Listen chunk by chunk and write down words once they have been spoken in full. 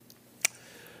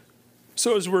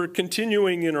So as we're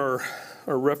continuing in our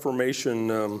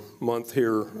Reformation month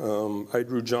here, I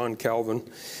drew John Calvin,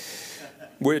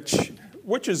 which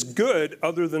is good,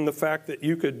 other than the fact that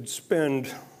you could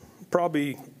spend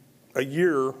probably a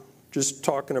year just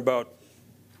talking about,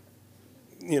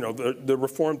 the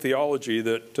Reformed theology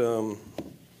that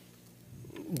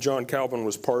John Calvin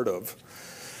was part of.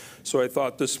 So I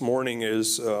thought this morning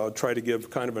is try to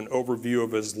give kind of an overview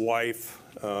of his life,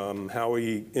 how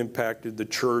he impacted the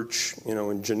church,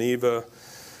 in Geneva,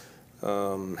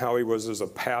 how he was as a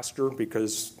pastor,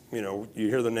 because, you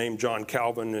hear the name John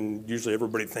Calvin and usually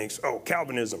everybody thinks, oh,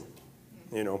 Calvinism,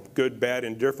 good, bad,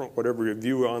 indifferent, whatever your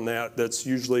view on that. That's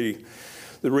usually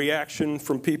the reaction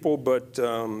from people, but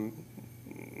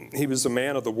he was a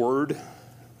man of the word.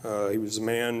 He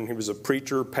was a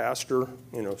preacher, pastor,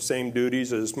 same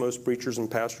duties as most preachers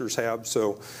and pastors have.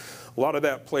 So a lot of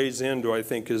that plays into, I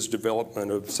think, his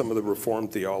development of some of the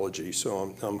Reformed theology.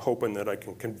 So I'm hoping that I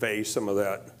can convey some of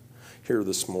that here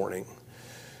this morning.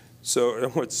 So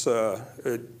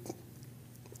it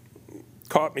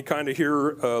caught me kind of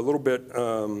here a little bit,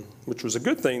 which was a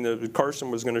good thing, that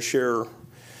Carson was going to share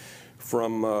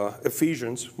from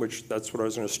Ephesians, which that's what I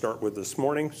was going to start with this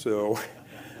morning. So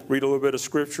read a little bit of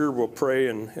scripture, we'll pray,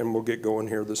 and we'll get going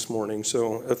here this morning.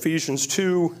 So Ephesians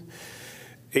 2,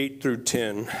 8 through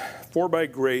 10. For by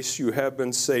grace you have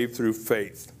been saved through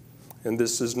faith, and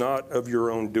this is not of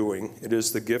your own doing. It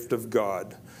is the gift of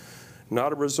God,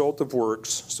 not a result of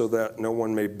works, so that no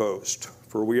one may boast.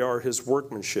 For we are his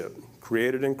workmanship,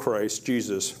 created in Christ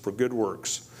Jesus for good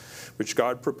works, which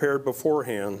God prepared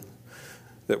beforehand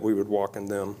that we would walk in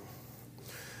them.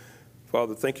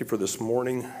 Father, thank you for this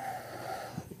morning.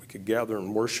 We could gather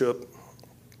and worship.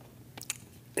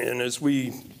 And as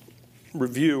we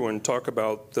review and talk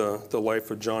about the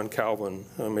life of John Calvin,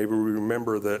 maybe we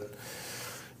remember that it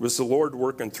was the Lord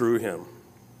working through him.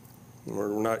 We're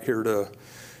not here to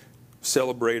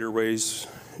celebrate or raise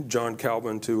John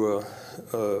Calvin to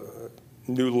a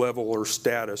new level or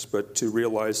status, but to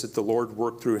realize that the Lord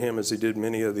worked through him as he did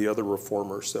many of the other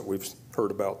reformers that we've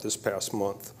heard about this past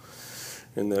month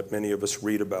and that many of us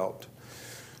read about.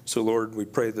 So, Lord, we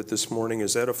pray that this morning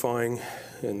is edifying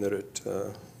and that it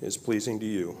is pleasing to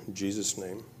you. In Jesus'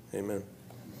 name, amen.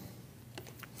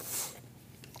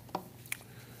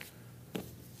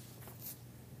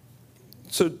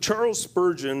 So Charles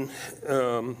Spurgeon,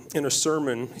 in a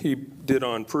sermon he did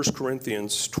on 1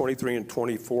 Corinthians 23 and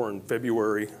 24 in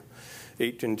February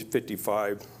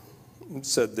 1855,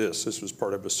 said this. This was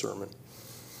part of a sermon.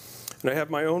 And I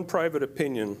have my own private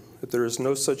opinion that there is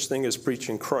no such thing as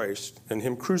preaching Christ and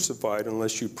him crucified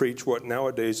unless you preach what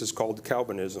nowadays is called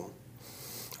Calvinism.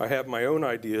 I have my own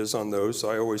ideas on those,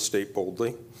 I always state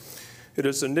boldly. It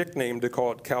is a nickname to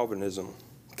call it Calvinism.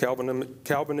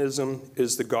 Calvinism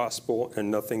is the gospel and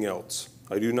nothing else.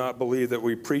 I do not believe that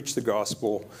we preach the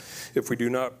gospel if we do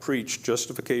not preach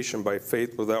justification by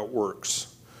faith without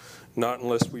works, not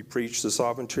unless we preach the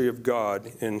sovereignty of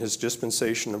God in his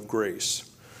dispensation of grace,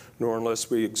 nor unless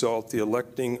we exalt the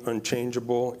electing,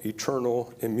 unchangeable,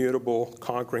 eternal, immutable,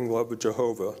 conquering love of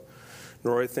Jehovah,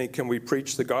 nor I think can we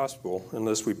preach the gospel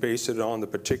unless we base it on the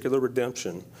particular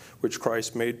redemption which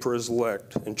Christ made for his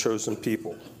elect and chosen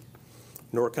people.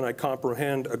 Nor can I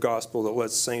comprehend a gospel that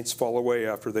lets saints fall away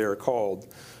after they are called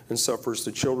and suffers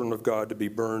the children of God to be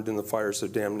burned in the fires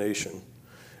of damnation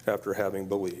after having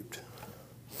believed.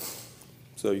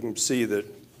 So you can see that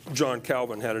John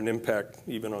Calvin had an impact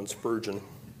even on Spurgeon.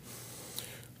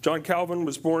 John Calvin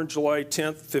was born July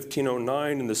 10th,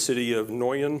 1509 in the city of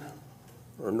Noyon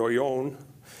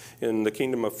in the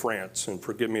Kingdom of France. And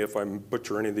forgive me if I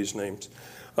butcher any of these names.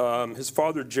 His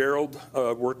father, Gerald,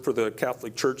 worked for the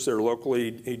Catholic Church there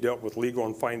locally. He dealt with legal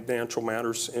and financial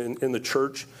matters in the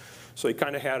church. So he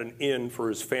kind of had an in for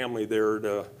his family there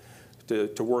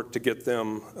to work to get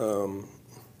them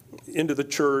into the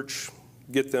church,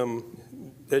 get them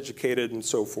educated and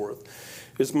so forth.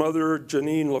 His mother,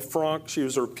 Janine Lafranc, she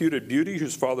was a reputed beauty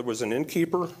whose father was an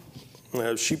innkeeper.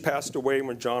 She passed away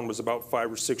when John was about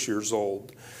 5 or 6 years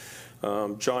old.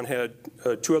 John had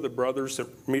two other brothers that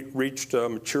reached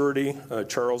maturity,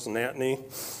 Charles and Antony.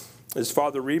 His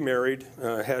father remarried,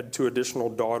 had 2 additional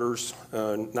daughters.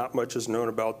 Not much is known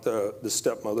about the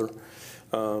stepmother.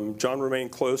 John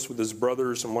remained close with his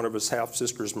brothers and one of his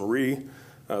half-sisters, Marie.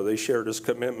 They shared his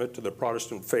commitment to the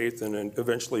Protestant faith and then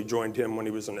eventually joined him when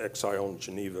he was in exile in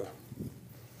Geneva.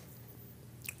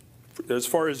 As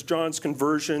far as John's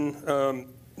conversion,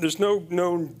 there's no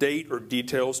known date or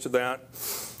details to that.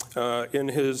 In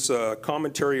his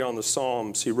commentary on the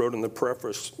Psalms, he wrote in the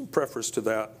preface to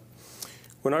that,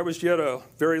 "When I was yet a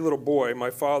very little boy, my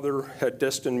father had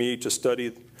destined me to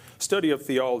study study of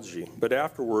theology, but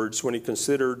afterwards, when he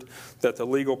considered that the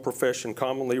legal profession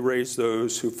commonly raised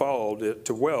those who followed it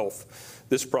to wealth,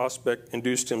 this prospect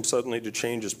induced him suddenly to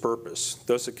change his purpose.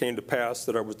 Thus it came to pass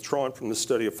that I was withdrawn from the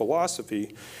study of philosophy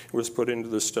and was put into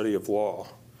the study of law.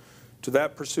 To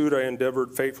that pursuit I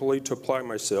endeavored faithfully to apply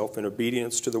myself in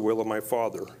obedience to the will of my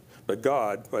Father. But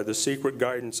God, by the secret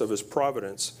guidance of his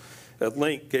providence, at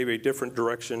length gave a different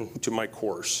direction to my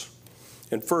course.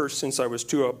 And first, since I was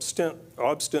too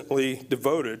obstinately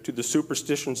devoted to the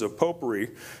superstitions of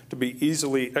popery to be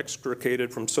easily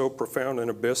extricated from so profound an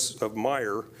abyss of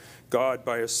mire, God,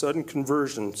 by a sudden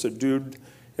conversion, subdued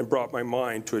and brought my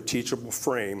mind to a teachable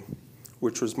frame,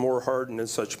 which was more hardened in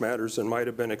such matters than might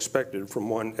have been expected from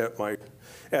one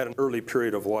at an early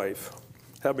period of life.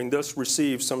 Having thus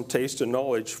received some taste and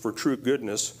knowledge for true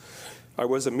goodness, I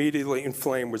was immediately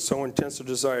inflamed with so intense a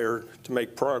desire to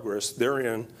make progress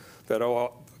therein that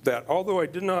although I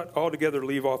did not altogether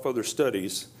leave off other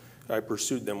studies, I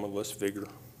pursued them with less vigor.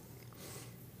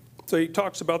 So he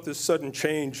talks about this sudden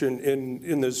change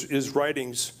in his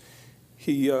writings.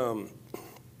 He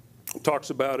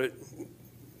talks about it,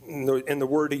 and the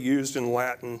word he used in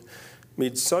Latin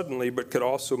means suddenly, but could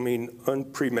also mean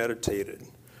unpremeditated.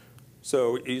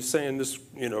 So he's saying this,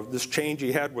 this change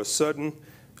he had was sudden.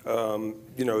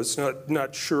 It's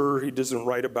not sure. He doesn't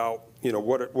write about,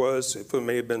 what it was. If it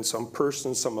may have been some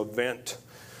person, some event,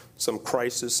 some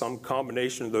crisis, some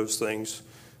combination of those things,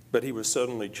 but he was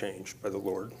suddenly changed by the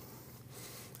Lord.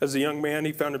 As a young man,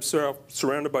 he found himself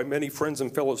surrounded by many friends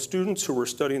and fellow students who were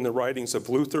studying the writings of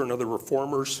Luther and other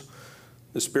reformers.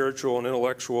 The spiritual and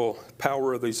intellectual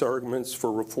power of these arguments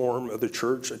for reform of the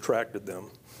church attracted them.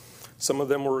 Some of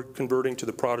them were converting to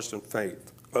the Protestant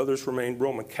faith. Others remained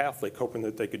Roman Catholic, hoping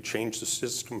that they could change the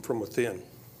system from within.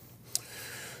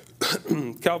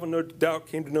 Calvin, no doubt,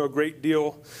 came to know a great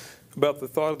deal about the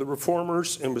thought of the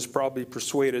reformers and was probably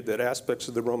persuaded that aspects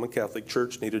of the Roman Catholic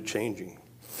Church needed changing.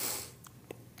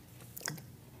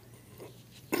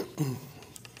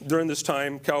 During this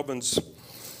time, Calvin's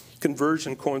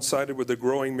conversion coincided with the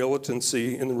growing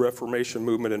militancy in the Reformation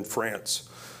movement in France.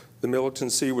 The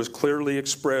militancy was clearly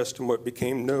expressed in what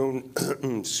became known,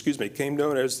 came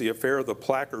known as the affair of the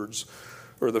placards,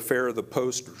 or the affair of the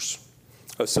posters.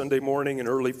 A Sunday morning in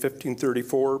early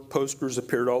 1534, posters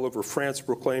appeared all over France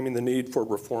proclaiming the need for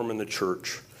reform in the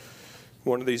church.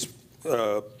 One of these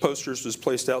posters was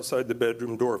placed outside the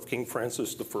bedroom door of King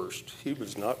Francis I. He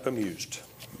was not amused.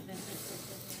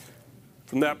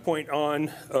 From that point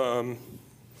on,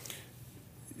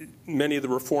 many of the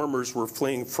reformers were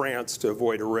fleeing France to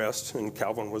avoid arrest, and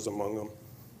Calvin was among them.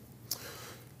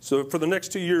 So for the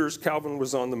next 2 years, Calvin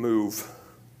was on the move.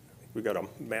 We got a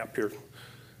map here.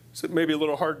 So it may be a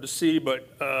little hard to see, but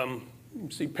you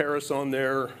see Paris on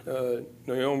there,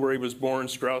 Nyon, where he was born,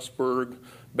 Strasbourg,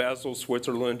 Basel,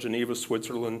 Switzerland, Geneva,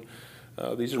 Switzerland.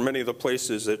 These are many of the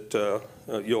places that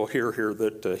you'll hear here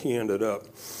that he ended up.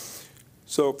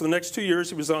 So for the next 2 years,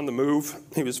 he was on the move.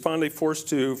 He was finally forced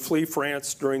to flee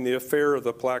France during the affair of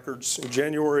the placards. In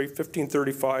January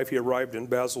 1535, he arrived in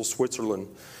Basel, Switzerland.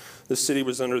 The city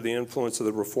was under the influence of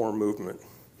the Reform movement.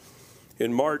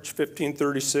 In March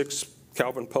 1536,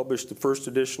 Calvin published the first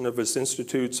edition of his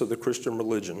Institutes of the Christian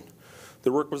Religion.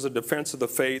 The work was a defense of the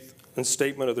faith and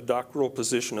statement of the doctrinal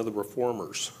position of the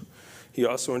Reformers. He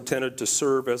also intended to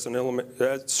serve as an intended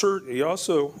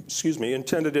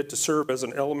it to serve as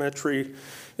an elementary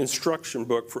instruction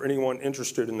book for anyone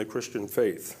interested in the Christian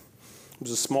faith. It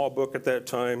was a small book at that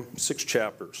time, 6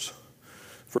 chapters.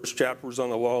 First chapter was on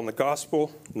the law and the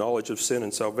gospel, knowledge of sin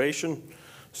and salvation.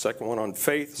 Second one on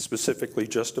faith, specifically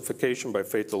justification by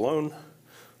faith alone.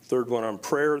 Third one on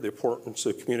prayer, the importance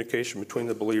of communication between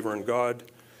the believer and God.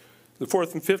 The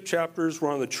fourth and fifth chapters were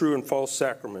on the true and false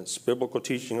sacraments, biblical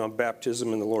teaching on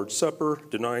baptism and the Lord's Supper,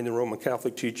 denying the Roman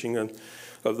Catholic teaching of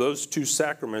those 2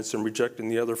 sacraments and rejecting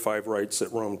the other 5 rites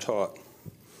that Rome taught.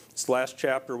 This last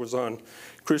chapter was on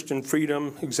Christian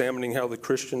freedom, examining how the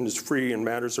Christian is free in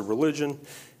matters of religion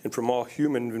and from all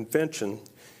human invention,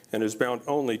 and is bound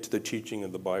only to the teaching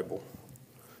of the Bible.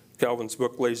 Calvin's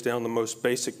book lays down the most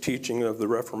basic teaching of the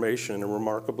Reformation in a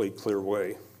remarkably clear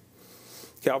way.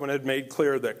 Calvin had made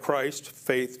clear that Christ,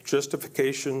 faith,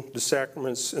 justification, the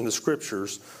sacraments, and the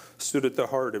scriptures stood at the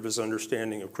heart of his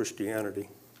understanding of Christianity.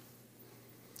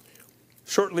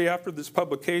 Shortly after this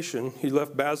publication, he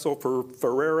left Basel for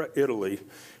Ferrara, Italy,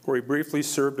 where he briefly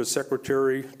served as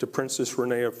secretary to Princess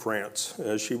Renee of France,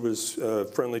 as she was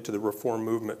friendly to the Reform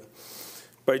movement.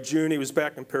 By June, he was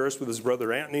back in Paris with his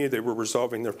brother Antony. They were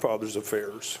resolving their father's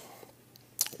affairs.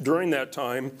 During that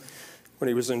time, when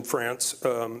he was in France,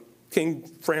 King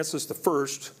Francis I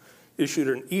issued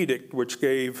an edict which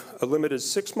gave a limited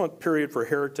 6-month period for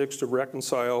heretics to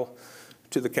reconcile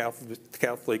to the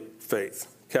Catholic faith.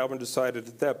 Calvin decided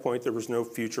at that point there was no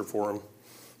future for him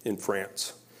in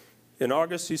France. In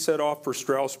August, he set off for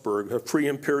Strasbourg, a free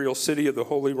imperial city of the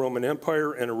Holy Roman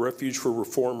Empire and a refuge for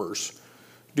reformers.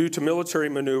 Due to military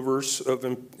maneuvers of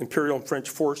imperial and French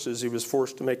forces, he was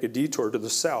forced to make a detour to the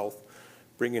south,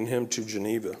 bringing him to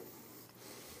Geneva.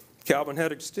 Calvin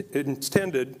had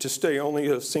intended to stay only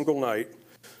a single night,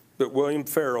 but William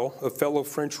Farel, a fellow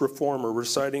French reformer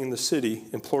residing in the city,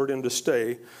 implored him to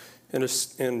stay and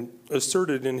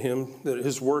asserted in him that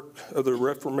his work of the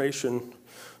Reformation,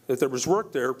 that there was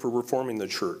work there for reforming the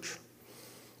church.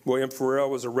 William Farel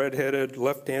was a red-headed,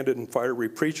 left-handed, and fiery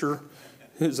preacher.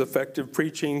 His effective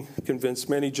preaching convinced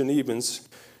many Genevans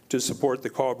to support the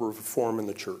cause of reform in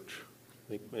the church.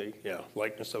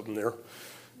 Likeness of them there.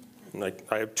 And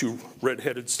I have 2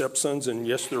 red-headed stepsons, and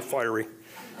yes, they're fiery.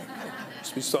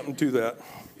 Must be something to that.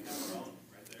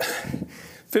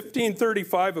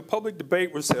 1535, a public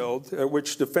debate was held at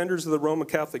which defenders of the Roman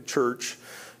Catholic Church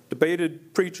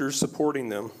debated preachers supporting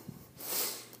them.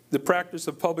 The practice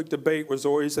of public debate was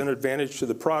always an advantage to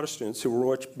the Protestants, who were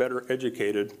much better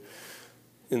educated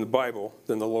in the Bible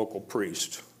than the local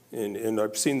priest. And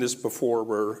I've seen this before,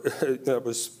 where that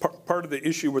was part of the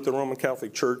issue with the Roman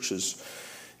Catholic Church is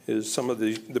some of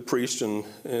the priests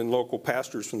and local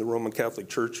pastors from the Roman Catholic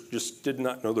Church just did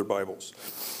not know their Bibles.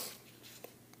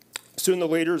 Soon the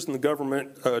leaders in the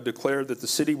government declared that the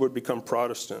city would become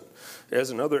Protestant.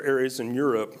 As in other areas in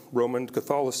Europe, Roman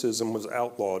Catholicism was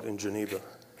outlawed in Geneva.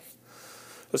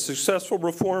 A successful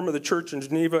reform of the church in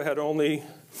Geneva had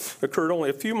occurred only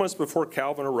a few months before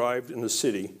Calvin arrived in the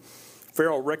city.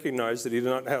 Farel recognized that he did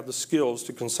not have the skills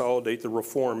to consolidate the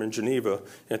reform in Geneva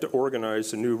and to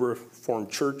organize a new Reformed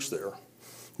church there.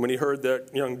 When he heard that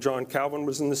young John Calvin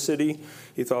was in the city,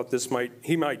 he thought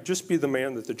he might just be the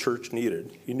man that the church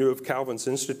needed. He knew of Calvin's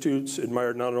institutes,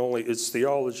 admired not only its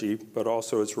theology, but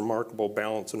also its remarkable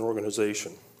balance and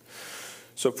organization.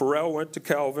 So Farel went to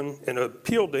Calvin and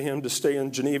appealed to him to stay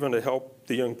in Geneva to help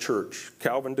the young church.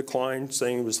 Calvin declined,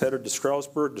 saying he was headed to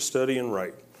Strasbourg to study and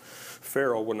write.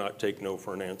 Farel would not take no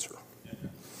for an answer.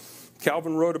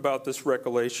 Calvin wrote about this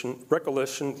recollection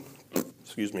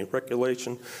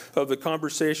of the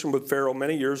conversation with Farel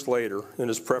many years later in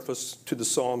his preface to the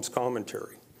Psalms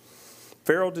commentary.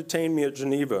 Farel detained me at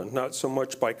Geneva, not so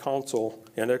much by counsel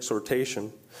and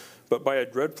exhortation, but by a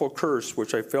dreadful curse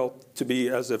which I felt to be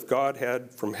as if God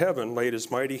had from heaven laid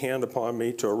his mighty hand upon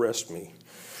me to arrest me.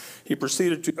 He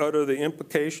proceeded to utter the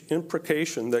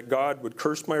imprecation that God would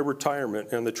curse my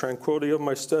retirement and the tranquility of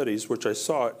my studies, which I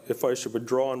sought if I should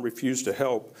withdraw and refuse to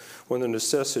help when the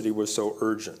necessity was so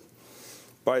urgent.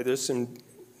 By this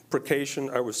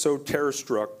imprecation, I was so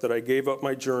terror-struck that I gave up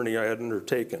my journey I had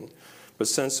undertaken. But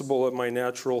sensible of my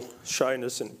natural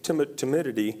shyness and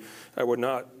timidity, I would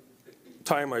not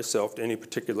tie myself to any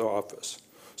particular office.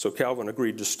 So Calvin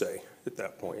agreed to stay at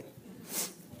that point.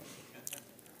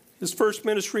 His first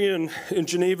ministry in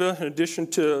Geneva, in addition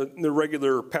to the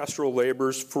regular pastoral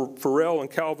labors, Farel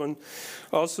and Calvin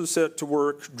also set to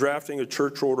work drafting a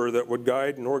church order that would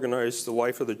guide and organize the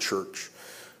life of the church.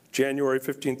 January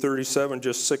 1537,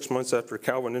 just 6 months after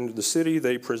Calvin entered the city,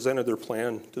 they presented their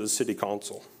plan to the city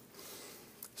council.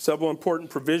 Several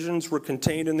important provisions were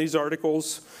contained in these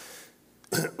articles.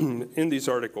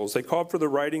 They called for the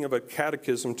writing of a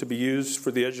catechism to be used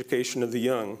for the education of the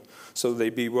young, so they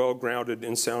be well grounded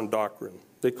in sound doctrine.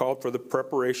 They called for the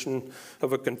preparation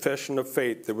of a confession of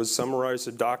faith that would summarize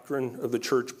the doctrine of the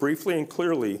church briefly and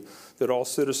clearly that all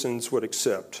citizens would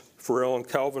accept. Farel and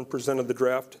Calvin presented the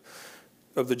draft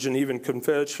of the Genevan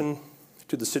Confession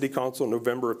to the city council in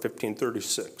November of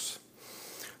 1536.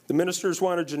 The ministers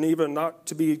wanted Geneva not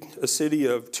to be a city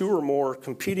of 2 or more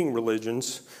competing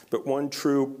religions, but one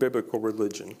true biblical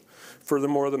religion.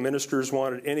 Furthermore, the ministers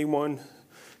wanted anyone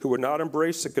who would not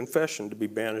embrace the confession to be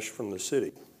banished from the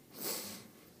city.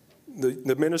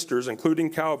 The ministers, including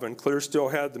Calvin, clearly still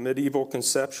had the medieval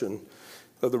conception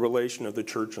of the relation of the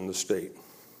church and the state.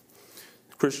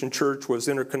 The Christian church was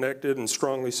interconnected and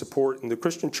the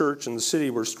Christian church and the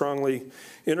city were strongly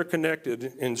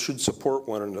interconnected and should support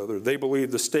one another. They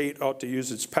believed the state ought to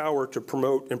use its power to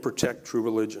promote and protect true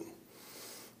religion.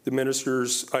 The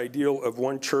ministers' ideal of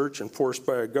one church enforced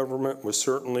by a government was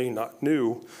certainly not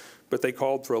new, but they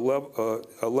called for a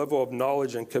level of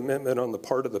knowledge and commitment on the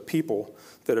part of the people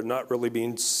that had not really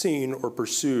been seen or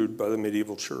pursued by the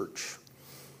medieval church.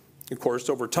 Of course,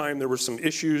 over time, there were some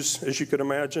issues, as you could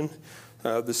imagine.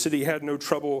 The city had no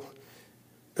trouble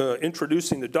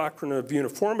introducing the doctrine of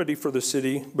uniformity for the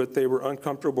city, but they were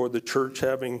uncomfortable with the church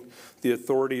having the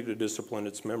authority to discipline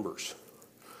its members.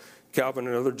 Calvin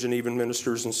and other Genevan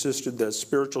ministers insisted that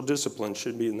spiritual discipline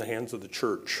should be in the hands of the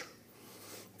church.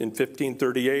 In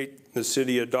 1538, the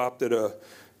city adopted a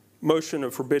motion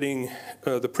of forbidding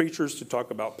the preachers to talk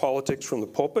about politics from the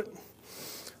pulpit.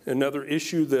 Another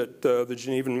issue that the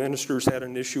Genevan ministers had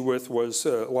an issue with was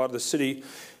a lot of the city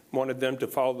wanted them to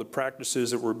follow the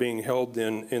practices that were being held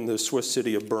in the Swiss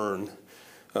city of Bern.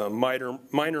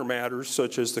 Minor matters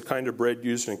such as the kind of bread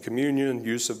used in communion,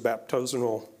 use of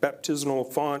baptismal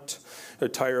font,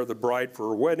 attire of the bride for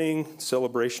her wedding,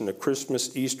 celebration of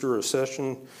Christmas, Easter,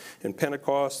 Ascension, and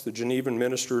Pentecost. The Genevan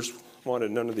ministers wanted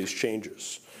none of these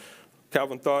changes.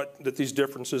 Calvin thought that these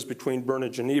differences between Bern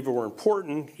and Geneva were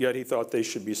important, yet he thought they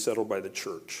should be settled by the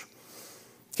church.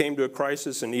 Came to a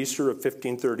crisis in Easter of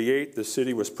 1538. The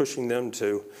city was pushing them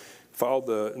to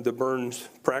follow the Bern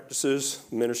practices.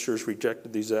 The ministers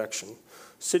rejected these actions.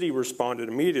 The city responded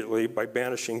immediately by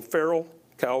banishing Farel,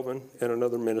 Calvin, and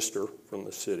another minister from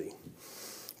the city.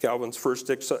 Calvin's first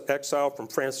exile from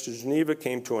France to Geneva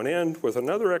came to an end with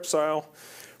another exile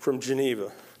from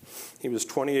Geneva. He was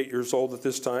 28 years old at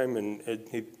this time, and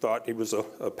he thought he was a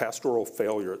pastoral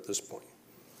failure at this point.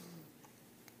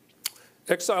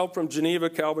 Exiled from Geneva,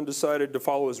 Calvin decided to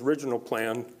follow his original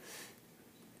plan,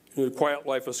 a quiet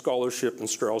life of scholarship in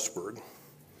Strasbourg.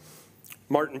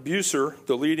 Martin Bucer,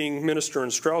 the leading minister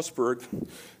in Strasbourg,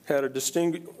 and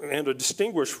a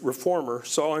distinguished reformer,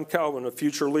 saw in Calvin a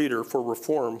future leader for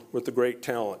reform with a great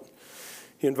talent.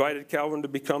 He invited Calvin to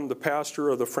become the pastor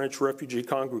of the French refugee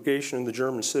congregation in the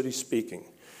German city speaking.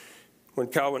 When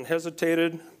Calvin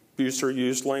hesitated, Bucer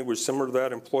used language similar to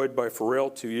that employed by Farel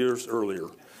 2 years earlier.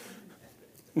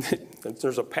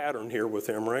 There's a pattern here with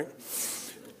him, right?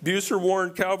 Bucer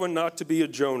warned Calvin not to be a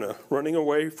Jonah, running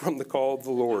away from the call of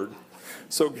the Lord.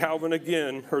 So Calvin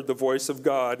again heard the voice of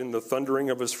God in the thundering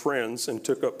of his friends and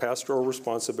took up pastoral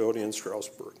responsibility in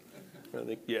Strasbourg. I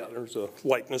think, yeah, there's a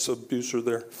likeness of Bucer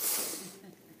there.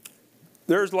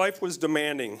 His life was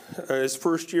demanding. His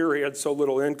first year, he had so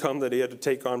little income that he had to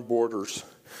take on boarders.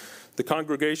 The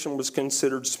congregation was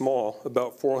considered small,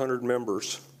 about 400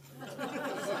 members.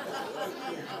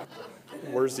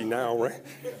 Where's he now, right?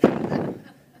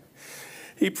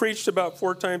 He preached about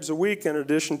 4 times a week. In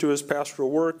addition to his pastoral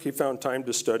work, he found time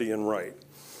to study and write.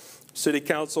 City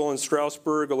council in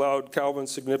Strasbourg allowed Calvin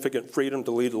significant freedom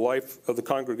to lead the life of the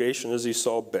congregation as he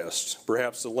saw best.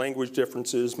 Perhaps the language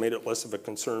differences made it less of a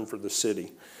concern for the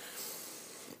city.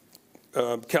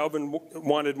 Calvin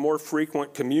wanted more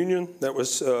frequent communion that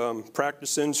was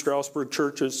practiced in Strasbourg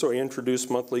churches, so he introduced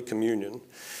monthly communion.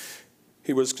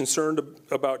 He was concerned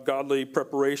about godly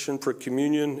preparation for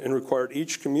communion and required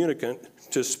each communicant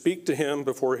to speak to him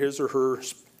about his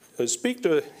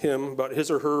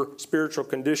or her spiritual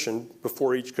condition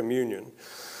before each communion.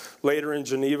 Later in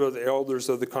Geneva, the elders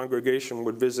of the congregation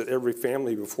would visit every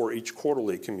family before each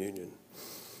quarterly communion.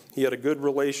 He had a good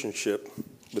relationship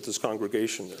with his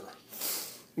congregation there.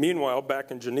 Meanwhile,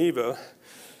 back in Geneva,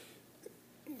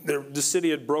 the city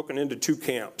had broken into 2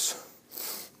 camps.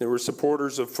 There were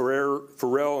supporters of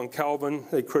Farel and Calvin.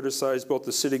 They criticized both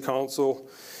the city council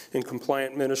and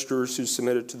compliant ministers who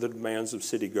submitted to the demands of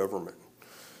city government.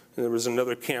 And there was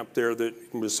another camp there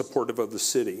that was supportive of the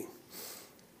city.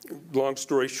 Long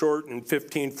story short, in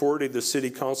 1540, the city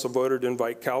council voted to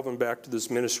invite Calvin back to this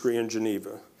ministry in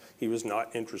Geneva. He was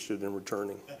not interested in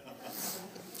returning.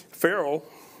 Farel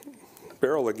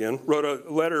again, wrote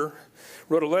a letter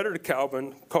to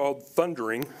Calvin called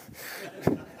Thundering,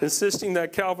 insisting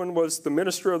that Calvin was the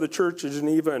minister of the church of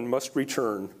Geneva and must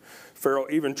return. Farel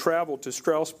even traveled to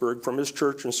Strasbourg from his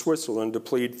church in Switzerland to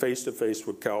plead face-to-face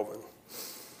with Calvin.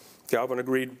 Calvin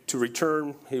agreed to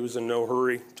return. He was in no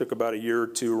hurry. It took about a year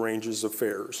to arrange his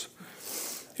affairs.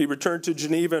 He returned to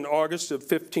Geneva in August of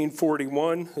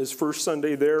 1541. His first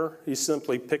Sunday there, he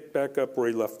simply picked back up where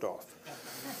he left off,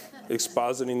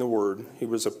 expositing the word. He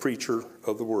was a preacher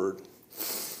of the word.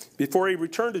 Before he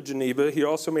returned to Geneva, he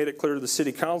also made it clear to the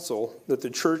city council that the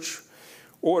church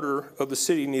order of the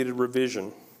city needed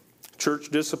revision.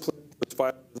 Church discipline was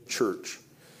vital to the church,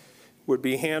 would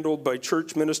be handled by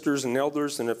church ministers and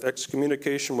elders, and if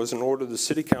excommunication was in order, the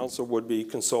city council would be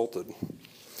consulted.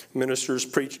 Ministers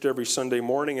preached every Sunday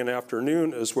morning and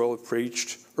afternoon, as well as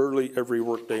preached early every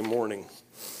workday morning.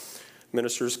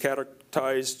 Ministers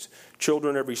catechized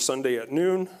children every Sunday at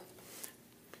noon.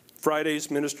 Fridays,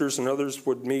 ministers and others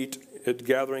would meet at a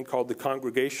gathering called the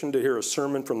congregation to hear a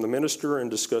sermon from the minister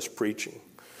and discuss preaching.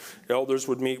 Elders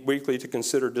would meet weekly to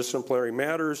consider disciplinary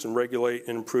matters and regulate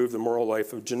and improve the moral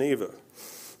life of Geneva.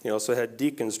 He also had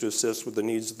deacons to assist with the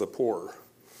needs of the poor.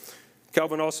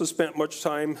 Calvin also spent much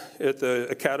time at the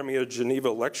Academy of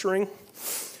Geneva lecturing.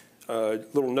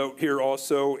 Little note here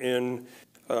also, in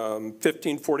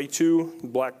 1542, the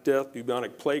Black Death,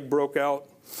 bubonic plague broke out.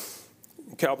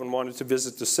 Calvin wanted to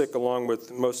visit the sick along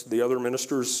with most of the other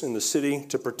ministers in the city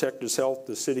to protect his health.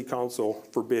 The city council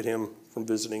forbid him from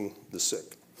visiting the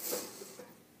sick.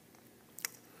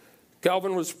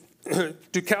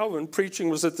 To Calvin, preaching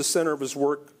was at the center of his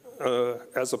work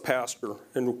as a pastor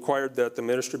and required that the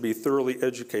minister be thoroughly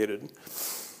educated.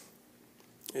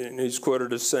 And he's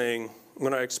quoted as saying,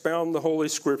 "When I expound the Holy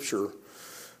Scripture,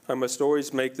 I must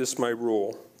always make this my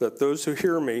rule, that those who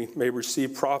hear me may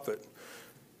receive profit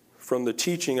from the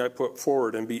teaching I put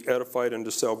forward and be edified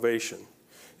unto salvation.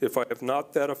 If I have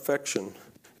not that affection,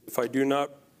 if I do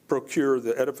not procure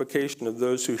the edification of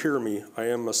those who hear me, I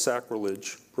am a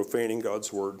sacrilege, profaning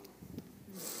God's word."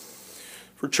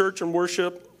 For church and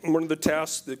worship, one of the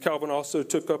tasks that Calvin also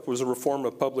took up was a reform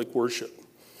of public worship.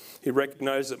 He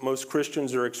recognized that most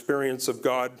Christians, their experience of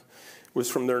God was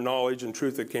from their knowledge and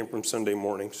truth that came from Sunday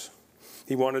mornings.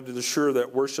 He wanted to ensure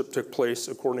that worship took place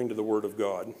according to the Word of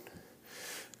God.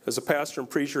 As a pastor and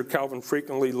preacher, Calvin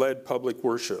frequently led public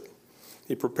worship.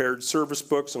 He prepared service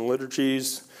books and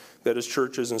liturgies that his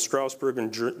churches in Strasbourg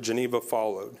and Geneva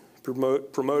followed. He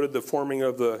promoted the forming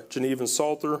of the Genevan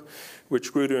Psalter,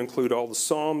 which grew to include all the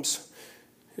Psalms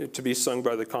to be sung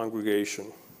by the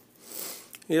congregation.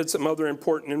 He had some other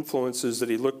important influences that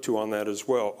he looked to on that as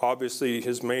well. Obviously,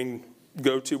 his main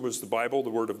go-to was the Bible, the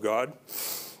Word of God.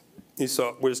 He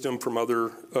sought wisdom from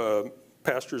other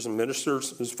pastors and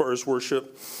ministers as far as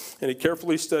worship, and he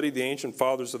carefully studied the ancient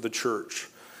fathers of the church.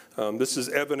 This is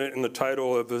evident in the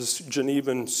title of his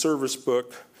Genevan service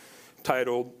book,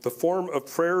 titled "The Form of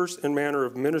Prayers and Manner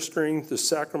of Ministering the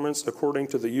Sacraments According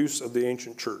to the Use of the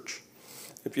Ancient Church."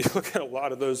 If you look at a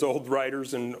lot of those old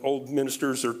writers and old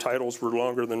ministers, their titles were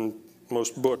longer than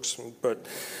most books. But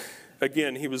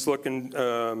again, he was looking,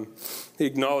 he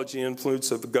acknowledged the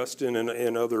influence of Augustine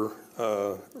and other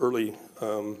early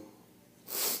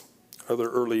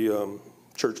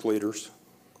church leaders.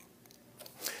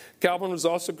 Calvin was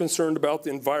also concerned about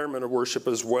the environment of worship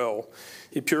as well.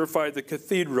 He purified the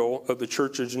cathedral of the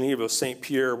Church of Geneva, St.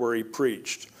 Pierre, where he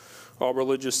preached. All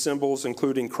religious symbols,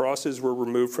 including crosses, were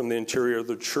removed from the interior of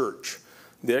the church.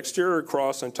 The exterior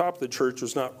cross on top of the church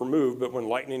was not removed, but when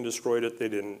lightning destroyed it, they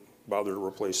didn't bother to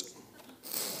replace it.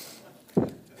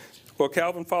 While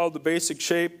Calvin followed the basic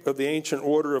shape of the ancient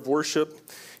order of worship,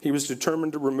 he was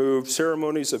determined to remove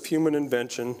ceremonies of human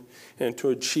invention and to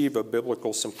achieve a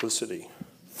biblical simplicity.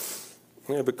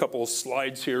 I have a couple of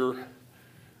slides here.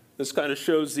 This kind of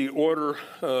shows the order,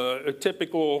 a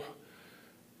typical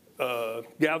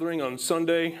gathering on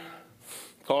Sunday,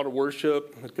 call to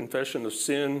worship, a confession of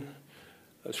sin,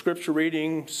 a scripture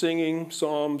reading, singing,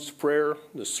 psalms, prayer,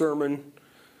 the sermon,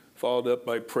 followed up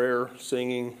by prayer,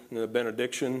 singing, and a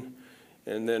benediction.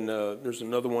 And then there's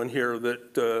another one here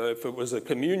that if it was a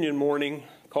communion morning,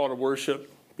 call to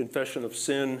worship, confession of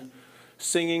sin,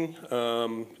 singing.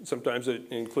 Sometimes it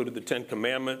included the 10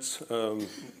 Commandments,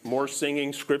 more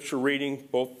singing, scripture reading,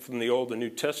 both from the Old and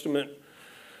New Testament,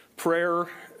 prayer,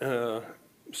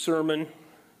 sermon,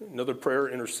 another prayer,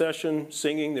 intercession,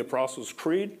 singing the Apostles'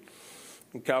 Creed,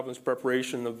 and Calvin's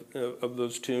preparation of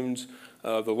those tunes,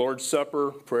 the Lord's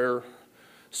Supper, prayer,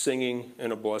 singing,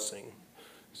 and a blessing.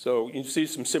 So you see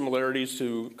some similarities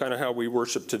to kind of how we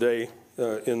worship today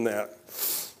in that.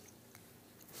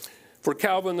 For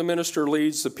Calvin, the minister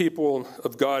leads the people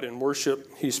of God in worship.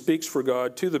 He speaks for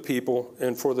God to the people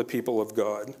and for the people of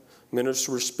God.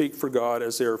 Ministers speak for God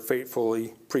as they are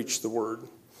faithfully preach the word.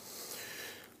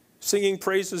 Singing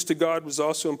praises to God was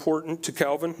also important to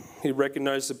Calvin. He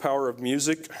recognized the power of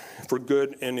music for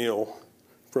good and ill.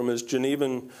 From his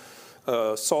Genevan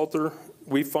Psalter,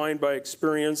 we find by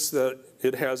experience that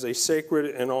it has a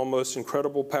sacred and almost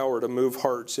incredible power to move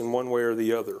hearts in one way or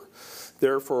the other.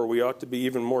 Therefore, we ought to be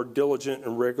even more diligent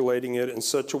in regulating it in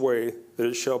such a way that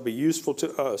it shall be useful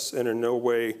to us and in no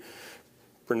way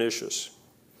pernicious.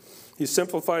 He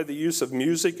simplified the use of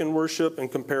music in worship in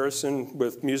comparison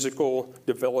with musical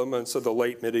developments of the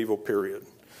late medieval period.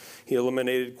 He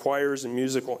eliminated choirs and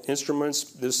musical instruments.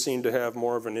 This seemed to have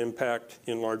more of an impact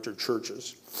in larger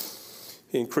churches.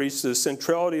 He increased the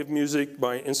centrality of music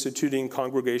by instituting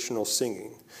congregational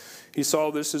singing. He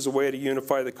saw this as a way to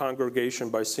unify the congregation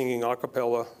by singing a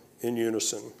cappella in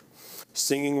unison.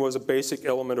 Singing was a basic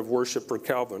element of worship for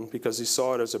Calvin because he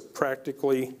saw it as a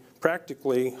practically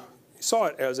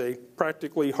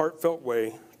heartfelt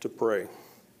way to pray.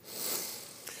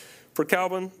 For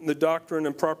Calvin, the doctrine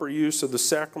and proper use of the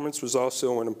sacraments was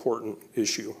also an important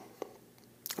issue.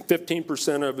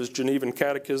 15% of his Genevan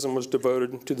Catechism was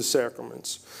devoted to the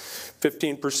sacraments.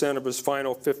 15% of his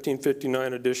final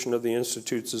 1559 edition of the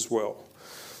Institutes as well.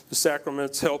 The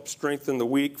sacraments help strengthen the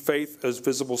weak faith as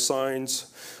visible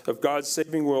signs of God's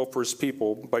saving will for his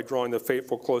people by drawing the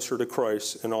faithful closer to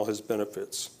Christ and all his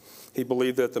benefits. He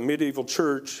believed that the medieval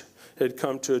church had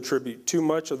come to attribute too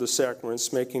much of the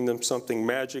sacraments, making them something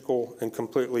magical and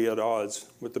completely at odds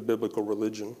with the biblical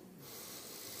religion.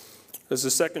 As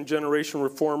a second-generation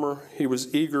reformer, he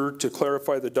was eager to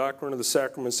clarify the doctrine of the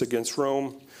sacraments against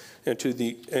Rome and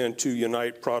to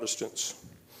unite Protestants.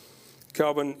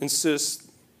 Calvin insists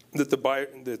that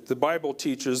the Bible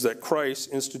teaches that Christ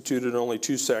instituted only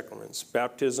two sacraments,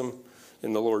 baptism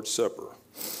and the Lord's Supper.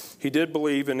 He did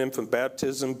believe in infant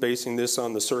baptism, basing this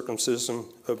on the circumcision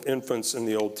of infants in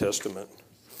the Old Testament.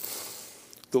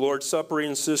 The Lord's Supper, he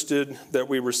insisted that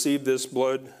we receive this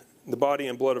blood, the body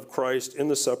and blood of Christ in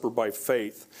the supper by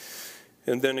faith,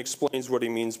 and then explains what he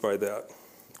means by that.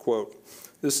 Quote,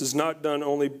 "This is not done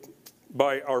only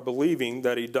by our believing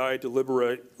that he died to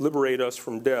liberate us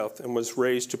from death and was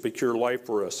raised to procure life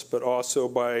for us, but also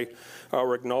by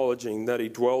our acknowledging that he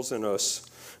dwells in us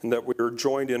and that we are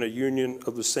joined in a union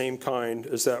of the same kind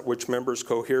as that which members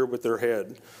cohere with their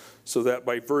head, so that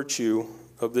by virtue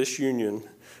of this union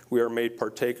we are made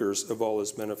partakers of all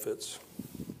his benefits."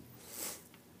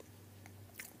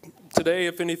 Today,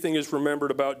 if anything is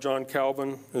remembered about John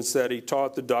Calvin, it's that he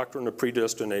taught the doctrine of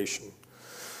predestination.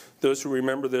 Those who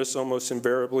remember this almost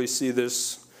invariably see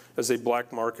this as a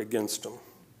black mark against him.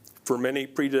 For many,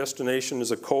 predestination is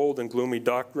a cold and gloomy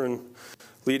doctrine,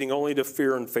 leading only to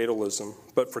fear and fatalism.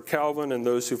 But for Calvin and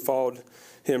those who followed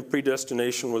him,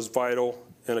 predestination was vital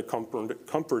and a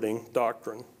comforting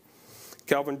doctrine.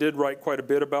 Calvin did write quite a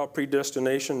bit about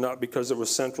predestination, not because it was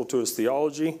central to his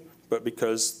theology, but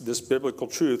because this biblical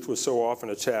truth was so often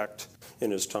attacked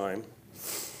in his time.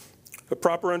 A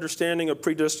proper understanding of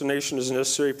predestination is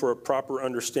necessary for a proper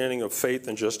understanding of faith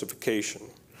and justification.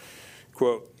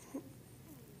 Quote,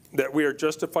 "That we are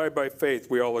justified by faith,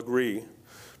 we all agree,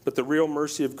 but the real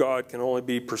mercy of God can only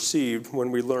be perceived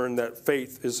when we learn that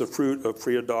faith is the fruit of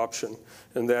free adoption,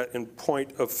 and that in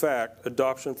point of fact,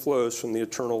 adoption flows from the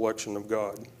eternal election of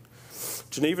God."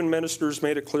 Genevan ministers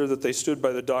made it clear that they stood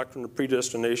by the doctrine of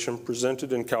predestination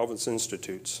presented in Calvin's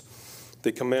Institutes.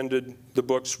 They commended the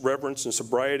book's reverence and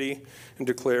sobriety and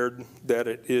declared that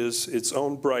it is its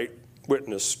own bright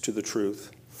witness to the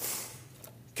truth.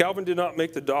 Calvin did not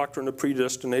make the doctrine of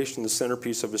predestination the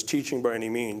centerpiece of his teaching by any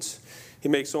means. He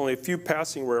makes only a few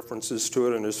passing references to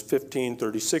it in his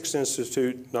 1536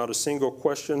 Institute. Not a single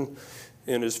question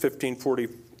in his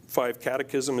 1545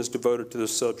 Catechism is devoted to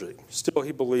this subject. Still,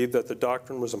 he believed that the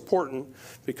doctrine was important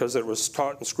because it was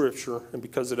taught in Scripture and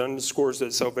because it underscores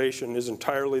that salvation is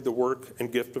entirely the work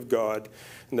and gift of God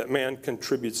and that man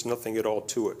contributes nothing at all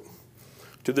to it.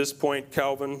 To this point,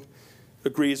 Calvin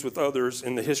agrees with others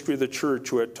in the history of the church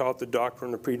who had taught the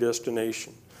doctrine of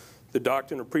predestination. The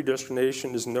doctrine of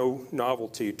predestination is no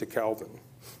novelty to Calvin.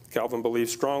 Calvin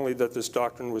believed strongly that this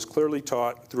doctrine was clearly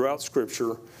taught throughout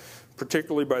Scripture,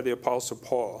 particularly by the Apostle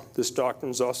Paul. This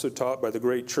doctrine is also taught by the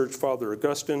great church father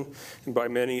Augustine and by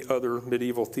many other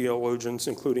medieval theologians,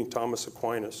 including Thomas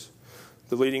Aquinas.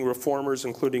 The leading reformers,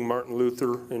 including Martin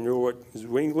Luther and Ulrich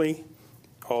Zwingli,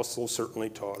 also certainly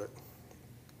taught it.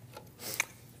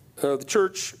 The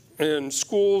church and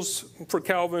schools for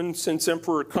Calvin, since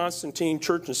Emperor Constantine,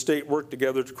 church and state worked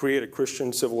together to create a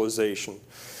Christian civilization.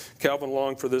 Calvin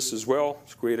longed for this as well,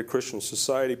 to create a Christian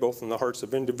society, both in the hearts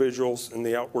of individuals and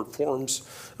the outward forms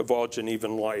of all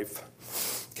Genevan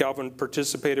life. Calvin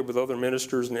participated with other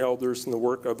ministers and elders in the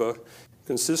work of a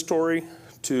consistory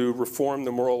to reform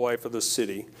the moral life of the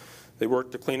city. They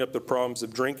worked to clean up the problems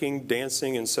of drinking,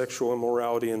 dancing, and sexual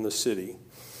immorality in the city.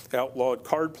 Outlawed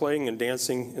card playing and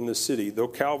dancing in the city, though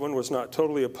Calvin was not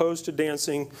totally opposed to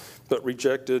dancing, but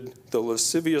rejected the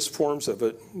lascivious forms of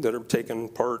it that had taken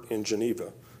part in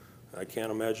Geneva. I can't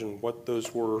imagine what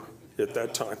those were at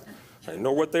that time. I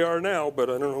know what they are now, but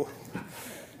I don't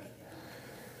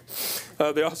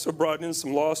know. They also brought in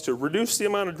some laws to reduce the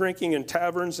amount of drinking in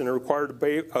taverns, and it required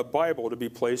a Bible to be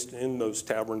placed in those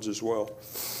taverns as well.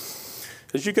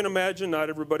 As you can imagine, not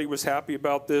everybody was happy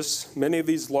about this. Many of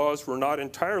these laws were not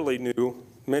entirely new,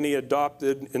 many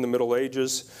adopted in the Middle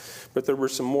Ages, but there were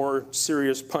some more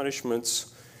serious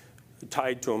punishments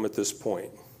tied to them at this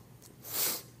point.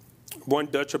 One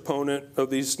Dutch opponent of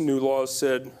these new laws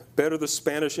said, "Better the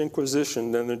Spanish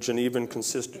Inquisition than the Genevan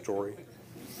Consistory."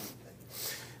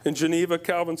 In Geneva,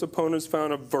 Calvin's opponents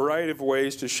found a variety of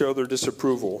ways to show their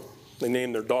disapproval. They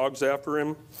named their dogs after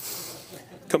him,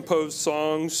 composed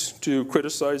songs to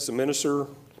criticize the minister,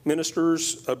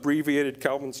 Ministers abbreviated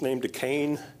Calvin's name to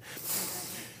Cain.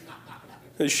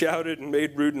 They shouted and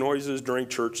made rude noises during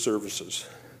church services.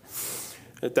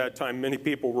 At that time, many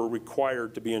people were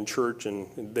required to be in church,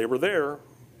 and they were there.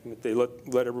 But they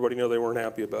let everybody know they weren't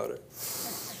happy about it.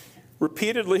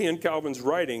 Repeatedly in Calvin's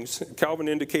writings, Calvin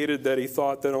indicated that he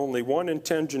thought that only 1 in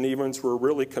 10 Genevans were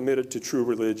really committed to true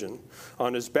religion.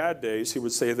 On his bad days, he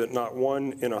would say that not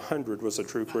 1 in 100 was a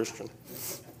true Christian.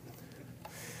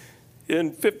 In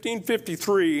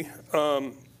 1553,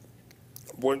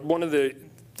 one of the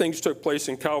things took place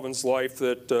in Calvin's life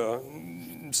that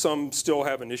some still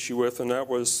have an issue with, and that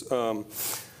was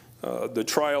the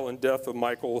trial and death of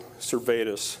Michael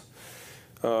Servetus.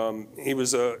 He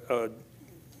was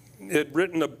had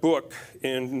written a book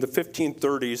in the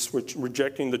 1530s which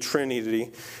rejecting the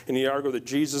Trinity, and he argued that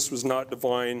Jesus was not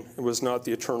divine and was not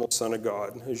the eternal Son of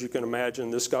God. As you can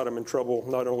imagine, this got him in trouble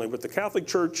not only with the Catholic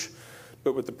Church,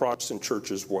 but with the Protestant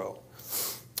Church as well.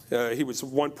 At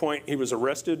one point, he was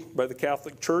arrested by the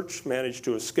Catholic Church, managed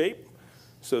to escape.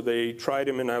 So they tried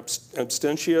him in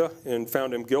absentia and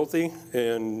found him guilty,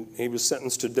 and he was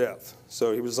sentenced to death.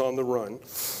 So he was on the run.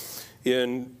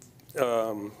 In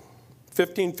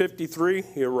 1553,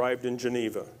 he arrived in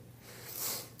Geneva.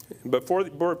 Before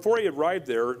he arrived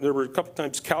there were a couple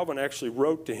times Calvin actually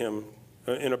wrote to him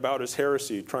in about his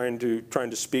heresy, trying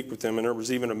to speak with him, and there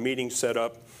was even a meeting set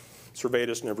up.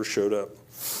 Servetus never showed up.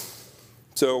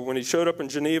 So when he showed up in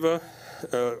Geneva,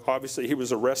 obviously he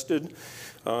was arrested.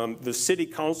 The city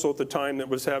council at the time that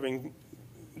was having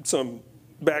some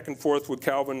back and forth with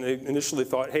Calvin, they initially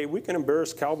thought, hey, we can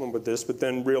embarrass Calvin with this, but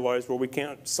then realized, well, we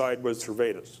can't side with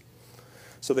Servetus.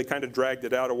 So they kind of dragged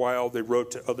it out a while. They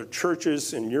wrote to other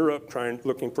churches in Europe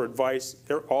looking for advice.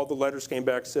 All the letters came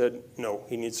back, said, no,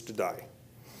 he needs to die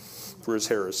for his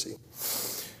heresy.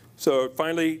 So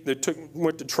finally, they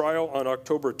went to trial on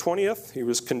October 20th. He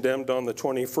was condemned on the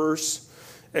 21st,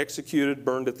 executed,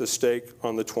 burned at the stake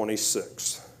on the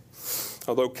 26th.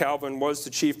 Although Calvin was the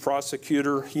chief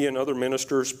prosecutor, he and other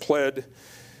ministers pled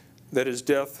that his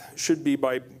death should be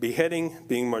by beheading,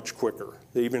 being much quicker.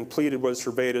 They even pleaded with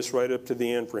Servetus right up to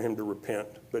the end for him to repent,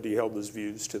 but he held his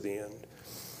views to the end.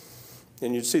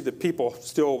 And you see that people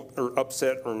still are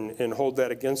upset and hold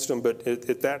that against him, but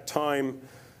at that time,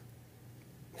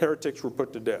 heretics were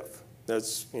put to death.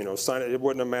 That's, it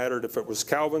wouldn't have mattered if it was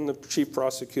Calvin, the chief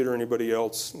prosecutor, or anybody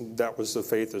else. That was the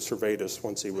faith of Servetus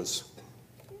once he was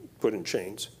put in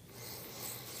chains.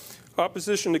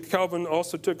 Opposition to Calvin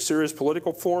also took serious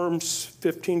political forms.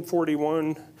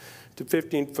 1541 to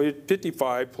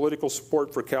 1555, political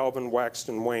support for Calvin waxed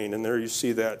and waned. And there you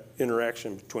see that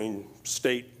interaction between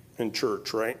state and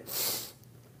church, right?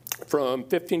 From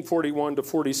 1541 to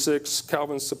 46,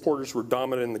 Calvin's supporters were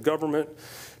dominant in the government.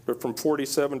 But from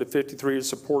 47 to 53, his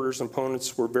supporters and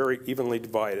opponents were very evenly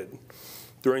divided.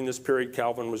 During this period,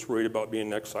 Calvin was worried about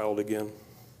being exiled again.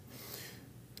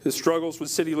 His struggles with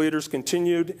city leaders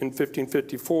continued in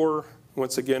 1554.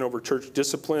 Once again, over church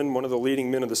discipline, one of the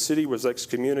leading men of the city was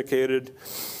excommunicated,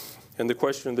 and the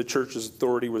question of the church's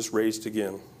authority was raised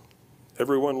again.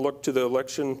 Everyone looked to the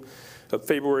election of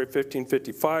February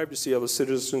 1555 to see how the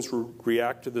citizens would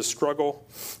react to this struggle.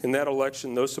 In that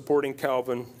election, those supporting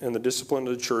Calvin and the discipline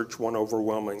of the church won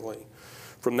overwhelmingly.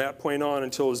 From that point on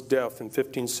until his death in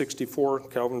 1564,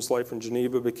 Calvin's life in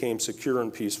Geneva became secure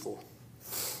and peaceful.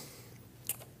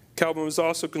 Calvin was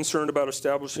also concerned about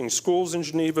establishing schools in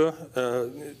Geneva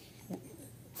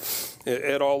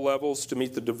at all levels to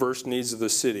meet the diverse needs of the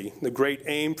city. The great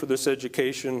aim for this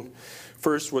education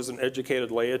first was an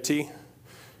educated laity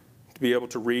to be able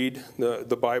to read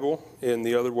the Bible, and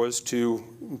the other was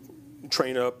to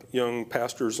train up young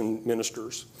pastors and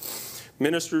ministers.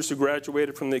 Ministers who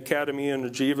graduated from the academy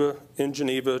in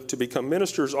Geneva to become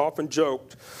ministers often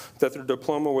joked that their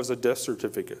diploma was a death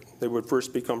certificate. They would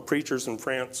first become preachers in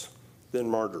France, then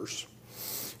martyrs.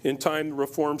 In time, the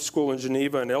Reformed school in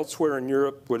Geneva and elsewhere in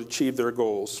Europe would achieve their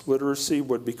goals. Literacy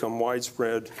would become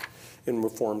widespread in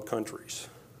Reformed countries.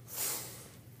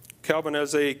 Calvin,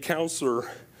 as a counselor,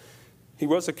 he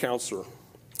was a counselor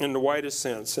in the widest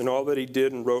sense in all that he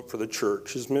did and wrote for the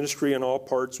church. His ministry in all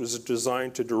parts was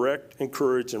designed to direct,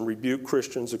 encourage, and rebuke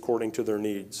Christians according to their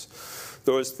needs.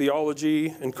 Through his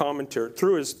theology and commentaries,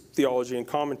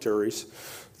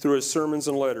 through his sermons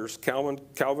and letters, Calvin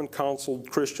counseled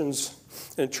Christians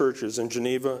and churches in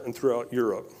Geneva and throughout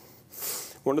Europe.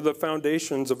 One of the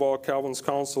foundations of all Calvin's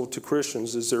counsel to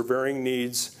Christians is their varying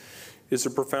needs is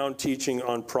a profound teaching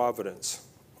on providence.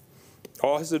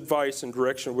 All his advice and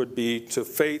direction would be to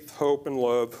faith, hope, and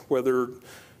love, whether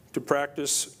to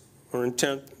patience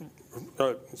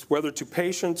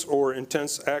or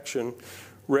intense action,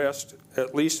 rest,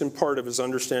 at least in part, of his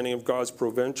understanding of God's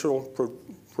providential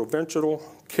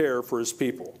care for his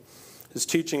people. His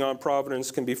teaching on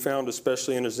providence can be found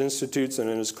especially in his Institutes and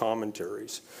in his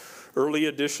commentaries. Early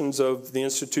editions of the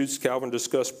Institutes, Calvin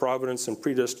discussed providence and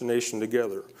predestination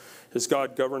together. As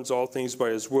God governs all things by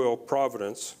his will,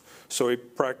 providence, so he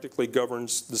practically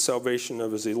governs the salvation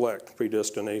of his elect,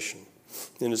 predestination.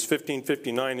 In his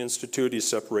 1559 Institute, he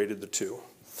separated the two.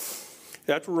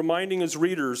 After reminding his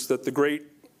readers that the great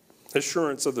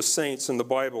assurance of the saints in the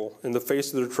Bible in the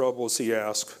face of their troubles, he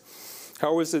asked,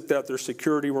 how is it that their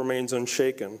security remains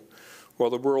unshaken while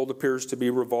the world appears to be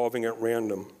revolving at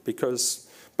random?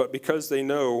 But because they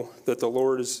know that the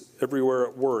Lord is everywhere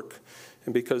at work,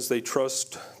 and because they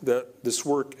trust that this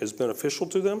work is beneficial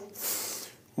to them.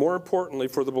 More importantly,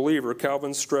 for the believer,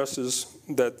 Calvin stresses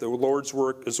that the Lord's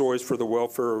work is always for the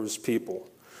welfare of his people.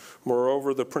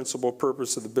 Moreover, the principal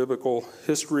purpose of the biblical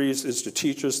histories is to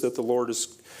teach us that the Lord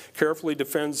carefully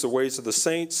defends the ways of the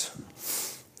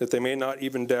saints, that they may not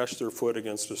even dash their foot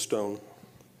against a stone.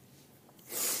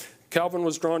 Calvin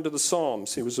was drawn to the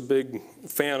Psalms. He was a big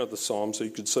fan of the Psalms, you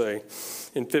could say.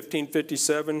 In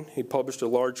 1557, he published a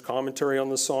large commentary on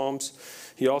the Psalms.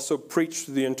 He also preached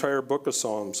the entire book of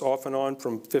Psalms, off and on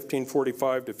from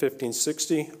 1545 to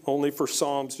 1560. Only for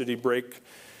Psalms did he break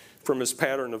from his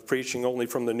pattern of preaching only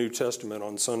from the New Testament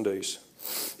on Sundays.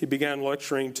 He began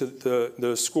lecturing to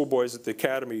the schoolboys at the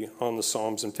academy on the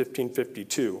Psalms in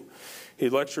 1552. He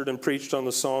lectured and preached on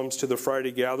the Psalms to the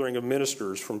Friday gathering of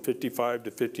ministers from 55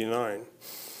 to 59.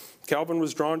 Calvin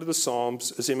was drawn to the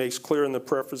Psalms, as he makes clear in the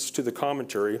preface to the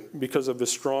commentary, because of his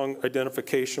strong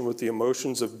identification with the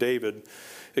emotions of David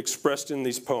expressed in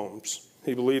these poems.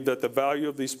 He believed that the value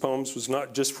of these poems was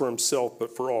not just for himself,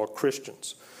 but for all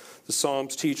Christians. The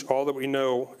Psalms teach all that we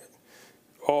know,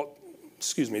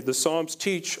 the Psalms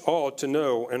teach all to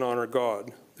know and honor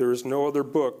God. There is no other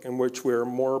book in which we are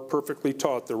more perfectly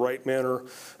taught the right manner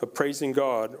of praising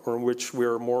God, or in which we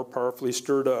are more powerfully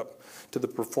stirred up to the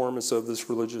performance of this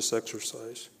religious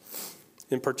exercise.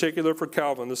 In particular for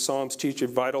Calvin, the Psalms teach a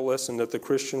vital lesson that the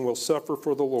Christian will suffer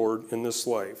for the Lord in this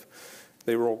life.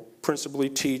 They will principally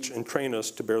teach and train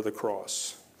us to bear the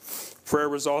cross. Prayer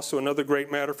was also another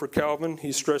great matter for Calvin.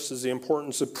 He stresses the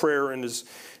importance of prayer in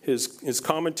his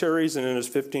commentaries and in his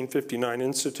 1559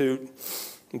 Institute.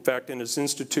 In fact, in his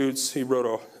Institutes, he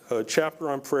wrote a chapter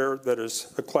on prayer that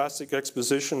is a classic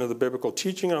exposition of the biblical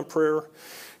teaching on prayer.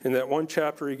 In that one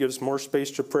chapter, he gives more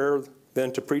space to prayer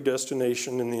than to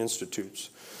predestination in the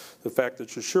Institutes. The fact that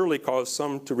should surely cause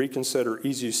some to reconsider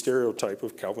easy stereotype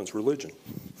of Calvin's religion.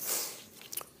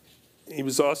 He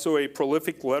was also a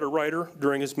prolific letter writer.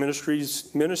 During his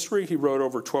ministry, he wrote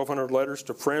over 1,200 letters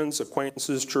to friends,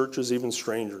 acquaintances, churches, even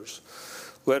strangers.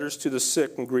 Letters to the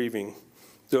sick and grieving,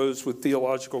 those with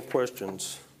theological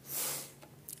questions.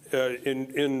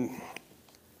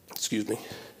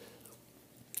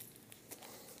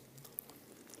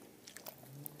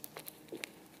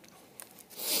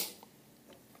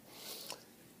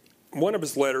 One of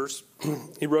his letters,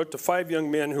 he wrote to 5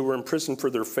 young men who were imprisoned for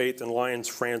their faith in Lyons,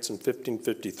 France in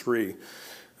 1553.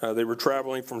 They were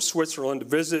traveling from Switzerland to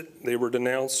visit. They were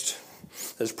denounced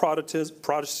as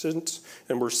Protestants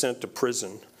and were sent to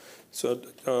prison. So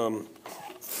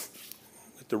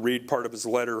to read part of his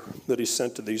letter that he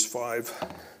sent to these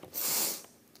 5.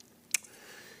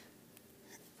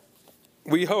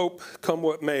 We hope, come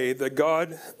what may, that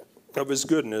God of his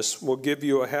goodness will give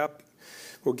you a happy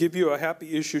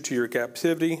issue to your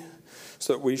captivity,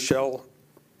 so that we shall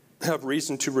have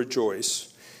reason to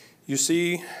rejoice. You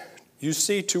see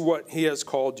to what he has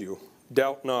called you.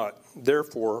 Doubt not.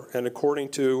 Therefore, and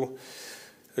according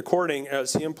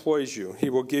as he employs you, he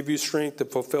will give you strength to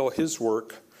fulfill his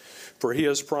work, for he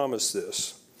has promised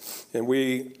this. And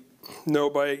we know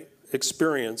by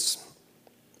experience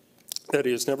that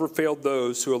he has never failed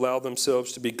those who allow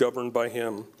themselves to be governed by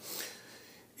him.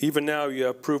 Even now you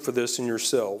have proof of this in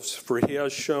yourselves, for he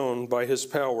has shown by his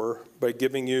power, by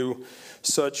giving you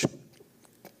such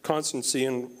constancy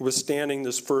in withstanding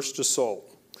this first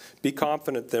assault. Be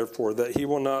confident, therefore, that he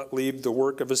will not leave the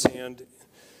work of his hand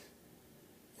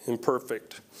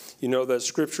imperfect. You know that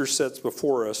Scripture sets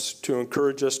before us to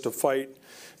encourage us to fight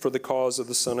for the cause of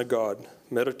the Son of God.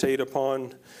 Meditate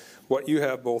upon what you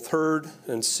have both heard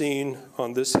and seen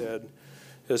on this head,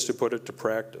 as to put it to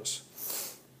practice.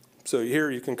 So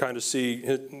here you can kind of see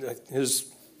his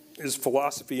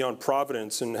philosophy on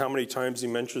providence and how many times he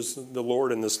mentions the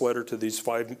Lord in this letter to these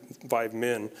five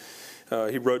men.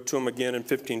 He wrote to them again in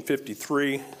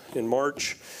 1553 in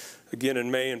March, again in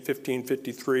May in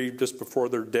 1553, just before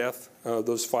their death.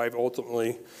 Those 5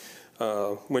 ultimately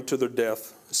went to their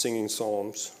death singing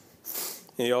psalms.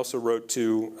 And he also wrote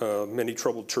to many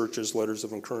troubled churches letters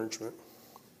of encouragement.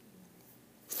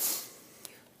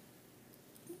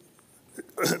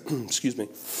 Excuse me.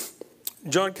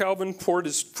 John Calvin poured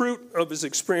his fruit of his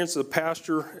experience as a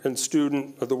pastor and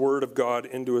student of the Word of God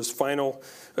into his final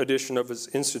edition of his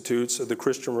Institutes of the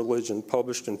Christian Religion,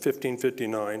 published in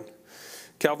 1559.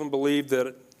 Calvin believed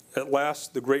that at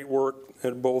last the great work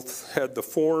had both had the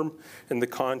form and the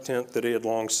content that he had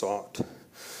long sought.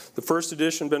 The first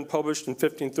edition had been published in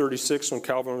 1536 when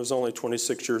Calvin was only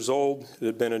 26 years old. It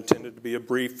had been intended to be a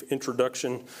brief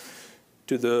introduction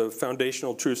to the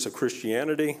foundational truths of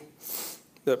Christianity.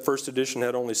 That first edition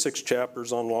had only 6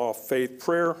 chapters on law of faith,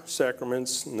 prayer,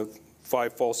 sacraments, and the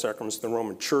 5 false sacraments of the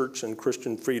Roman Church, and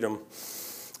Christian freedom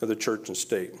of the church and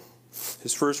state.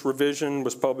 His first revision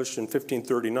was published in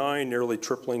 1539, nearly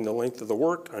tripling the length of the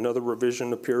work. Another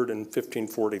revision appeared in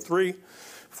 1543,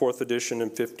 4th edition in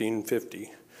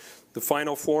 1550. The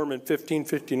final form in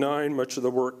 1559, much of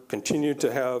the work continued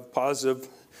to have positive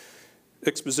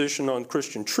exposition on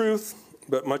Christian truth,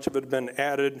 but much of it had been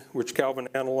added, which Calvin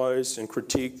analyzed and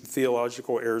critiqued the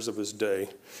theological errors of his day.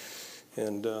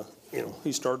 And,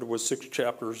 he started with 6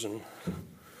 chapters, and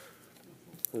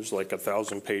there's like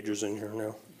 1,000 pages in here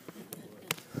now.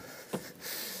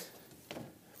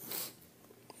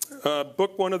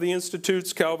 Book 1 of the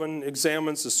Institutes, Calvin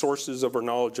examines the sources of our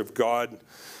knowledge of God,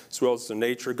 as well as the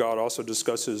nature. God also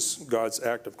discusses God's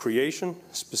act of creation,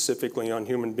 specifically on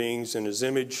human beings in his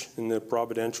image and the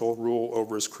providential rule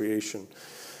over his creation.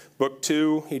 Book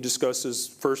 2, he discusses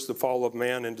first the fall of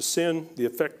man into sin, the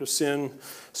effect of sin,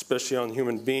 especially on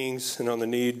human beings, and on the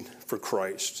need for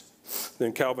Christ.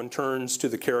 Then Calvin turns to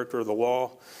the character of the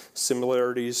law,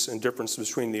 similarities and differences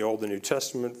between the Old and New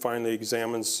Testament, finally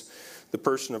examines the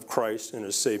person of Christ and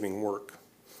his saving work.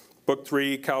 Book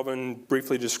 3, Calvin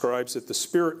briefly looks at the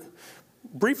Spirit,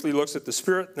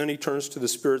 then he turns to the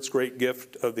Spirit's great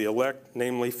gift of the elect,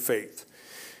 namely faith.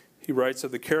 He writes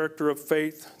of the character of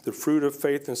faith, the fruit of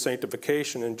faith in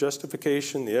sanctification and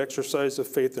justification, the exercise of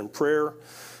faith in prayer,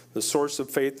 the source of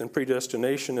faith in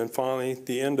predestination, and finally,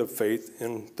 the end of faith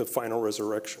in the final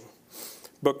resurrection.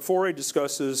 Book 4, he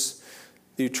discusses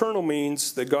the eternal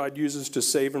means that God uses to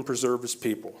save and preserve his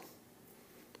people.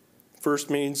 First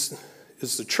means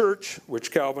is the church,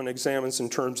 which Calvin examines in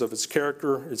terms of its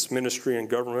character, its ministry and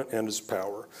government, and its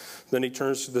power. Then he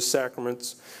turns to the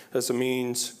sacraments as a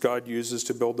means God uses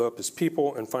to build up his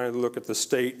people, and finally look at the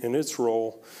state and its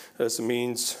role as a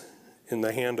means in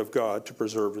the hand of God to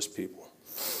preserve his people.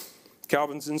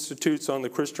 Calvin's Institutes on the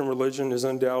Christian Religion is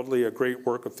undoubtedly a great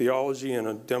work of theology and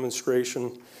a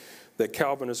demonstration that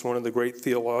Calvin is one of the great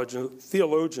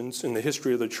theologians in the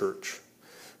history of the church.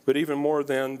 But even more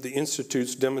than the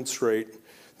Institutes demonstrate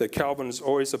that Calvin is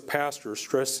always a pastor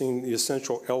stressing the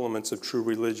essential elements of true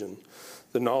religion.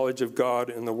 The knowledge of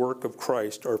God and the work of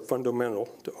Christ are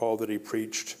fundamental to all that he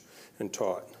preached and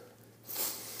taught.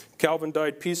 Calvin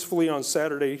died peacefully on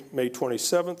Saturday, May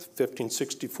 27th,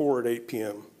 1564 at 8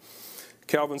 p.m.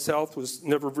 Calvin's health was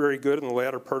never very good in the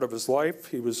latter part of his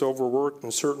life. He was overworked,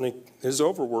 and his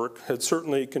overwork had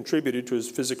certainly contributed to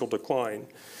his physical decline.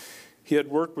 He had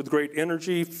worked with great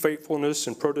energy, faithfulness,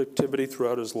 and productivity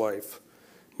throughout his life.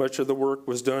 Much of the work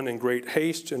was done in great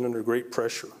haste and under great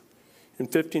pressure. In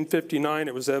 1559,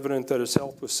 it was evident that his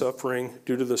health was suffering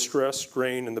due to the stress,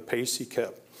 strain, and the pace he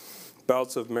kept.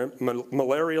 Bouts of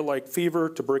malaria-like fever,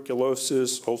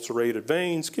 tuberculosis, ulcerated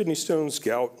veins, kidney stones,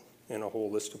 gout, and a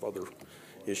whole list of other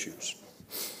issues.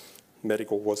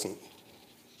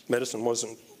 Medicine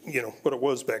wasn't, what it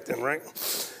was back then, right?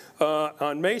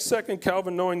 On May 2nd,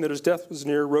 Calvin, knowing that his death was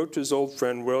near, wrote to his old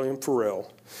friend, William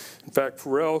Farel. In fact,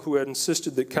 Farel, who had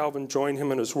insisted that Calvin join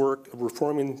him in his work of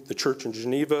reforming the church in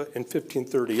Geneva in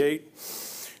 1538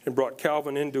 and brought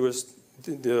Calvin into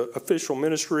the official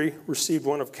ministry, received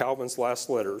one of Calvin's last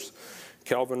letters.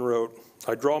 Calvin wrote,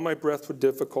 "I draw my breath with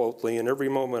difficulty, and every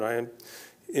moment I am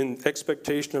in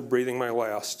expectation of breathing my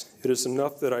last. It is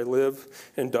enough that I live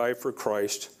and die for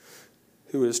Christ,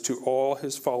 who is to all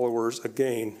his followers a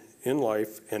gain in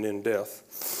life and in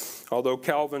death." Although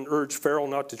Calvin urged Farel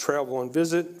not to travel and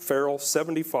visit, Farel,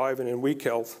 75 and in weak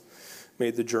health,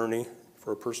 made the journey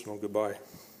for a personal goodbye.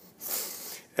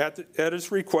 At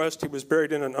his request, he was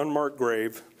buried in an unmarked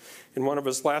grave. In one of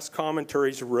his last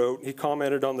commentaries he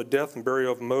commented on the death and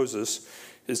burial of Moses.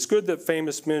 "It's good that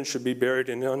famous men should be buried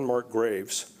in unmarked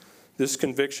graves." This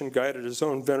conviction guided his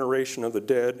own veneration of the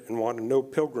dead and wanted no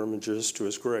pilgrimages to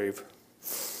his grave.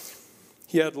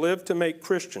 He had lived to make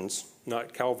Christians,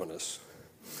 not Calvinists.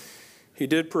 He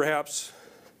did perhaps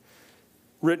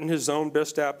written his own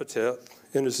best epitaph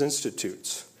in his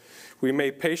Institutes. "We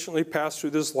may patiently pass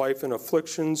through this life in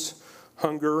afflictions,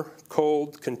 hunger,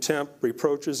 cold, contempt,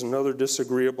 reproaches, and other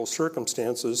disagreeable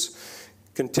circumstances,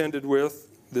 contended with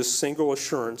this single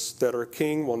assurance that our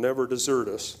King will never desert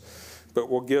us, but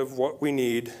will give what we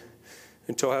need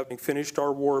until, having finished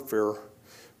our warfare,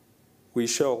 we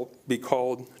shall be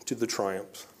called to the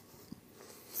triumph.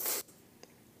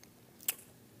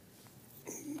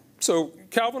 So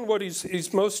Calvin, what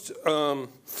he's most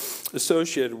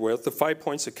associated with, the 5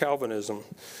 points of Calvinism.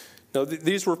 Now,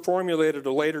 these were formulated at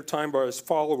a later time by his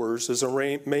followers as a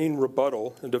main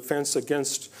rebuttal and defense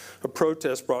against a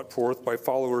protest brought forth by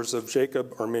followers of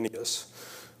Jacob Arminius.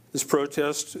 This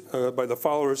protest by the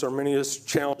followers of Arminius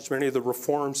challenged many of the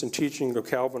reforms and teaching of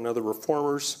Calvin and other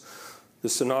reformers. The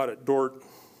Synod at Dort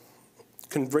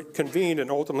convened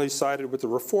and ultimately sided with the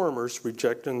reformers,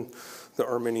 rejecting the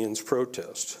Arminians'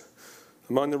 protest.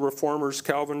 Among the reformers,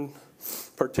 Calvin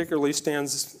particularly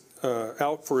stands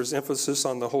out for his emphasis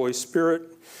on the Holy Spirit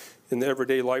in the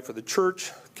everyday life of the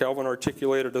church. Calvin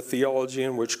articulated a theology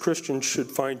in which Christians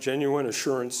should find genuine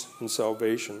assurance in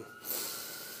salvation.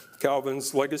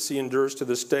 Calvin's legacy endures to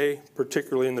this day,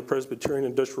 particularly in the Presbyterian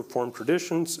and Dutch Reformed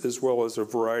traditions, as well as a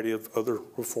variety of other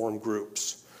Reformed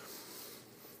groups.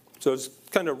 So to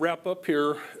kind of wrap up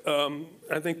here,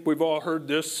 I think we've all heard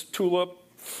this tulip,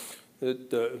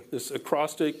 this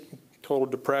acrostic, total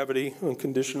depravity,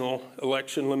 unconditional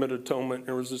election, limited atonement,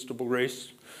 irresistible grace,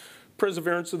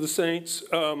 perseverance of the saints.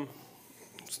 Some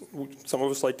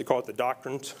of us like to call it the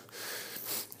doctrines,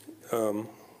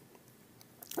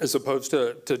 as opposed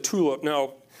to tulip.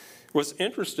 Now, what's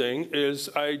interesting is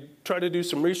I tried to do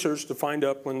some research to find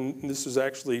out when this was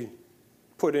actually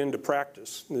put into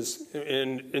practice.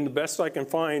 And the best I can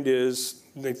find is,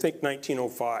 they think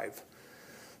 1905.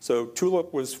 So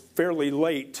tulip was fairly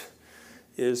late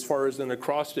as far as an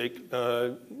acrostic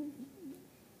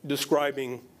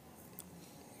describing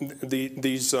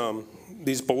these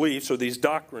beliefs or these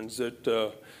doctrines that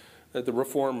the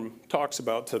Reform talks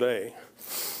about today.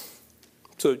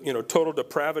 So, total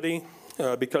depravity.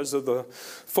 Because of the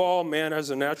fall, man has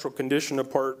a natural condition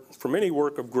apart from any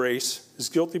work of grace, is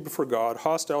guilty before God,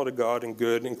 hostile to God and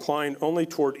good, inclined only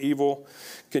toward evil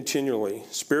continually,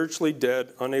 spiritually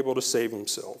dead, unable to save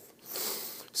himself.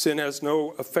 Sin has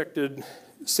so affected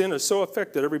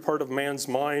every part of man's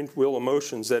mind, will,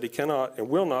 emotions that he cannot and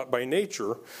will not by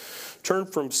nature turn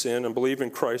from sin and believe in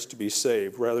Christ to be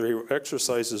saved. Rather, he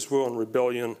exercises will in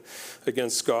rebellion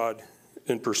against God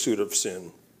in pursuit of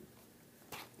sin.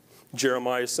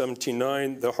 Jeremiah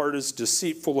 17:9, the heart is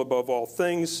deceitful above all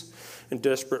things and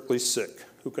desperately sick.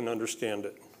 Who can understand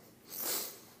it?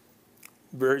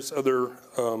 Various other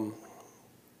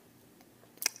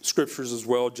scriptures as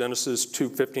well, Genesis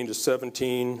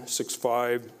 2:15-17,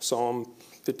 6:5, Psalm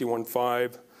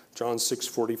 51:5, John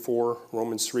 6:44,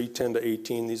 Romans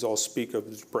 3:10-18. These all speak of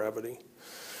depravity.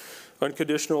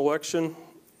 Unconditional election.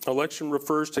 Election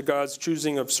refers to God's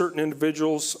choosing of certain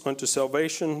individuals unto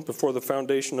salvation before the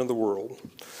foundation of the world.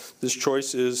 This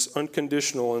choice is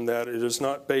unconditional in that it is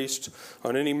not based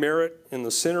on any merit in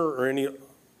the sinner or any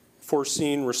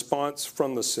foreseen response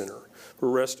from the sinner, but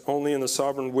rests only in the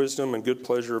sovereign wisdom and good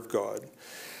pleasure of God.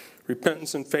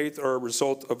 Repentance and faith are a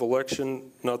result of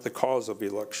election, not the cause of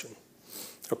election.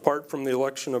 Apart from the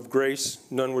election of grace,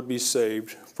 none would be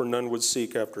saved, for none would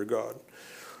seek after God.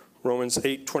 Romans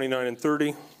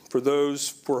 8:29-30, for those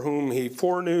for whom he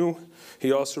foreknew,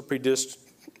 he also predestined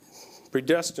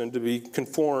to be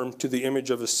conformed to the image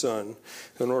of his Son,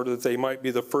 in order that they might be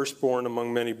the firstborn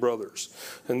among many brothers.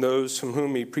 And those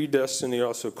whom he predestined, he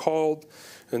also called,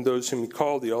 and those whom he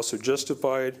called, he also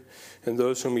justified, and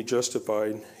those whom he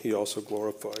justified, he also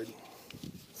glorified.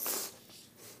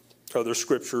 Other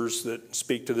scriptures that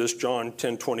speak to this, John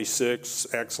 10:26,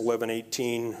 Acts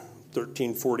 11:18,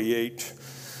 13:48,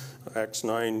 Acts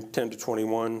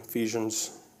 9:10-21,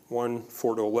 Ephesians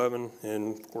 1:4-11,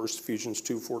 and of course Ephesians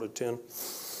 2:4-10.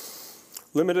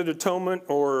 Limited atonement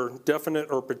or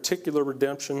definite or particular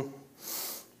redemption.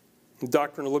 The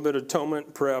doctrine of limited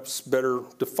atonement, perhaps better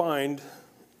defined,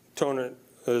 atonement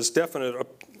as definite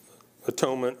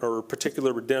atonement or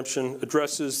particular redemption,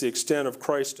 addresses the extent of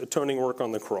Christ's atoning work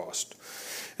on the cross.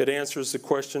 It answers the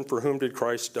question, for whom did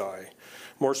Christ die?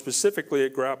 More specifically,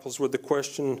 it grapples with the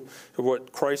question of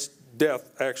what Christ's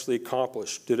death actually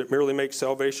accomplished. Did it merely make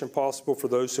salvation possible for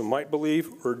those who might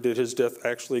believe, or did his death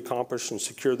actually accomplish and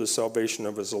secure the salvation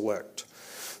of his elect?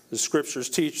 The scriptures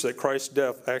teach that Christ's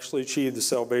death actually achieved the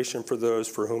salvation for those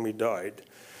for whom he died.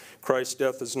 Christ's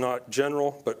death is not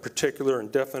general, but particular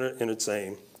and definite in its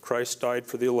aim. Christ died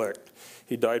for the elect.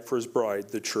 He died for his bride,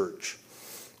 the church.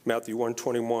 Matthew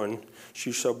 1:21,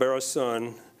 she shall bear a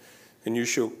son, and you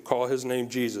shall call his name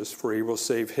Jesus, for he will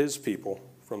save his people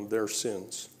from their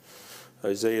sins.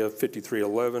 Isaiah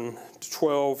 53:11 to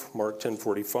 12, Mark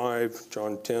 10:45,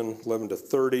 John 10:11 to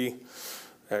 30,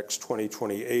 Acts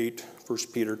 20:28,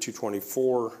 1 Peter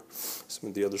 2:24, some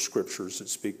of the other scriptures that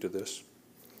speak to this.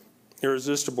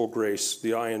 Irresistible grace,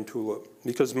 the iron tulip.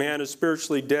 Because man is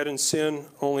spiritually dead in sin,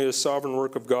 only a sovereign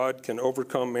work of God can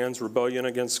overcome man's rebellion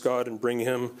against God and bring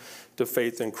him to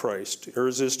faith in Christ.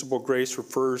 Irresistible grace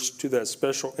refers to that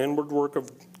special inward work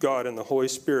of God in the Holy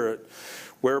Spirit,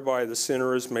 whereby the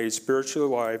sinner is made spiritually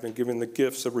alive and given the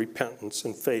gifts of repentance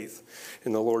and faith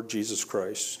in the Lord Jesus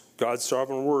Christ. God's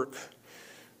sovereign work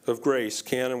of grace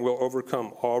can and will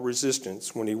overcome all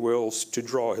resistance when he wills to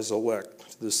draw his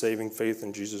elect to the saving faith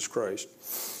in Jesus Christ.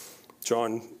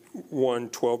 John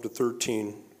 1:12 to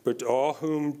 13. But to all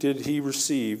whom did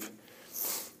receive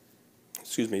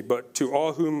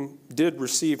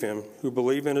him, who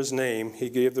believe in his name, he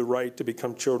gave the right to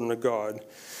become children of God,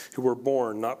 who were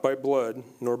born not by blood,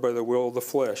 nor by the will of the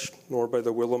flesh, nor by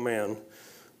the will of man,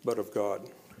 but of God.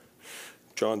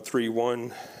 John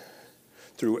 3:1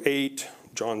 through 8,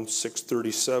 John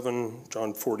 6:37,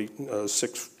 John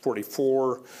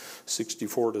 6:44,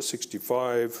 64 to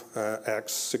 65,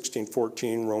 Acts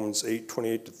 16:14, Romans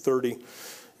 8:28 to 30,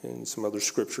 and some other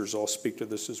scriptures all speak to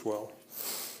this as well.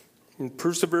 And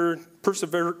persevere,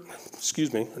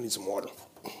 I need some water.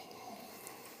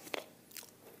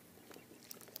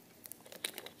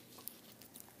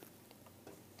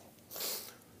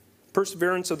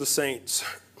 Perseverance of the saints.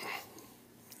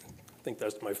 I think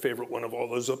that's my favorite one of all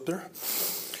those up there.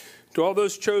 To all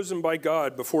those chosen by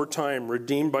God before time,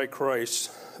 redeemed by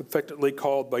Christ, effectively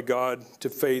called by God to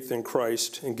faith in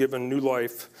Christ, and given new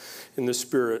life in the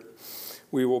Spirit,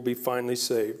 we will be finally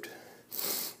saved.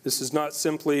 This is not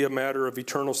simply a matter of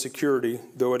eternal security,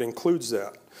 though it includes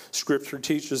that. Scripture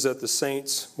teaches that the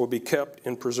saints will be kept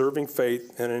in preserving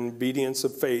faith and in obedience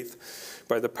of faith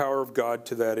by the power of God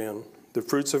to that end. The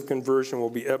fruits of conversion will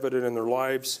be evident in their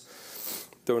lives,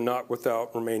 though not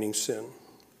without remaining sin.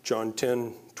 John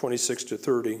 10:26 to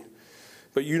 30.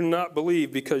 But you do not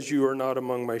believe because you are not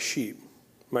among my sheep.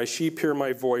 My sheep hear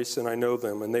my voice, and I know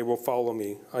them, and they will follow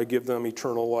me. I give them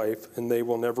eternal life, and they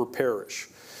will never perish,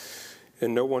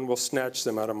 and no one will snatch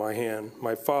them out of my hand.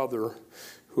 My Father,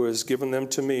 who has given them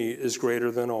to me, is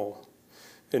greater than all,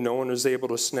 and no one is able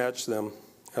to snatch them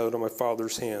out of my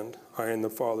Father's hand. I and the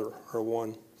Father are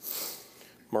one.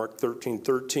 Mark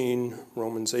 13:13,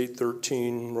 Romans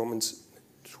 8:13, Romans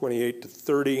 28 to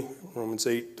 30, Romans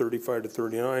 8:35 to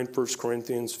 39, 1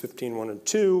 Corinthians 15:1 and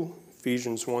 2,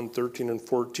 Ephesians 1:13 and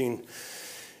 14,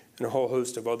 and a whole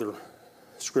host of other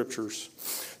scriptures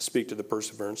speak to the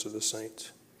perseverance of the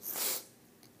saints.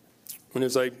 And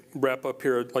as I wrap up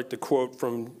here, I'd like to quote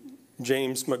from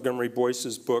James Montgomery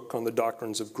Boyce's book on the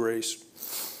doctrines of grace,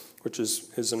 which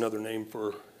is another name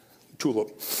for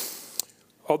tulip.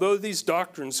 Although these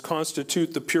doctrines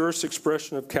constitute the purest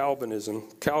expression of Calvinism,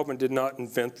 Calvin did not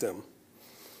invent them,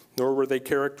 nor were they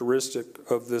characteristic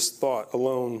of this thought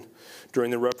alone during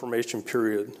the Reformation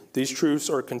period. These truths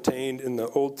are contained in the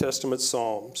Old Testament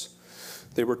Psalms.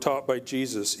 They were taught by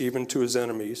Jesus even to his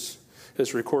enemies,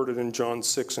 as recorded in John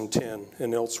 6 and 10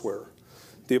 and elsewhere.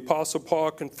 The Apostle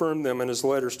Paul confirmed them in his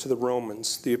letters to the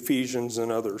Romans, the Ephesians,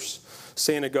 and others.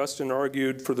 St. Augustine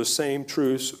argued for the same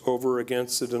truths over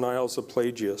against the denials of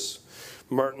Pelagius.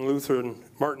 Martin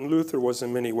Luther was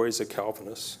in many ways a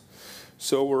Calvinist.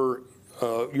 So were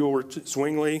Ulrich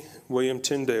Zwingli, William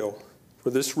Tyndale. For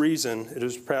this reason, it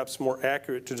is perhaps more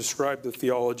accurate to describe the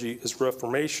theology as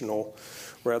reformational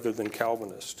rather than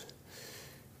Calvinist.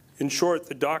 In short,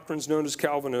 the doctrines known as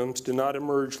Calvinism did not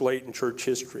emerge late in church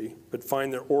history, but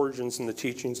find their origins in the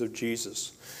teachings of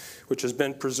Jesus, which has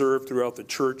been preserved throughout the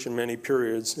church in many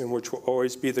periods, and which will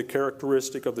always be the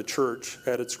characteristic of the church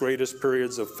at its greatest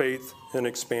periods of faith and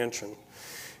expansion.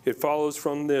 It follows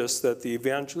from this that the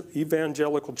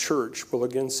evangelical church will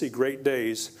again see great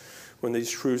days when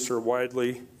these truths are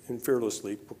widely and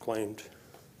fearlessly proclaimed.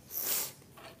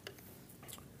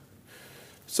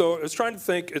 So I was trying to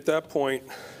think at that point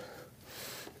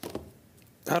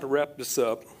how to wrap this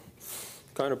up,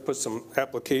 kind of put some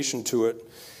application to it.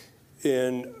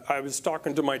 And I was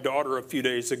talking to my daughter a few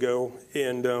days ago,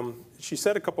 and she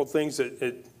said a couple of things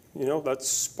that's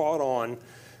spot on.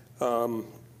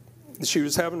 She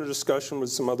was having a discussion with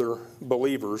some other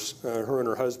believers, her and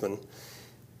her husband,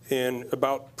 and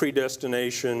about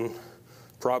predestination,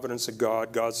 providence of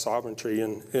God, God's sovereignty,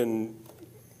 and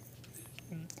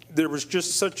there was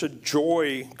just such a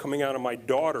joy coming out of my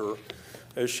daughter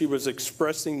as she was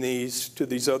expressing these to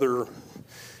these other,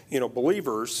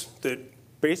 believers that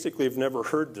basically have never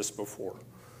heard this before.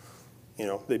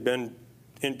 They've been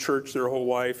in church their whole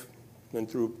life, been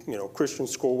through, Christian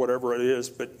school, whatever it is,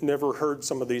 but never heard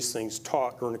some of these things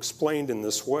taught or explained in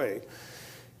this way.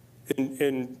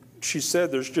 And she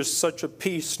said there's just such a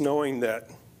peace knowing that,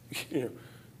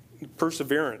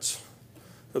 perseverance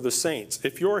of the saints.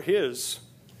 If you're his,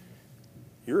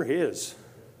 you're his.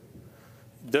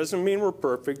 Doesn't mean we're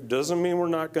perfect, doesn't mean we're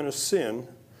not going to sin,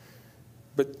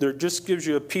 but there just gives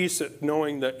you a peace at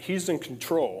knowing that he's in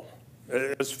control.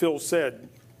 As Phil said,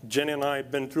 Jenny and I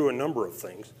have been through a number of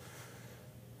things.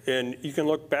 And you can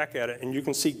look back at it and you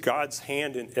can see God's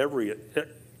hand in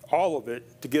all of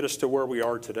it to get us to where we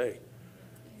are today.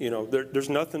 There's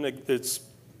nothing that's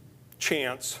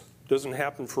chance, doesn't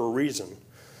happen for a reason.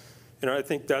 And I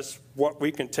think that's what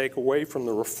we can take away from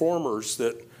the reformers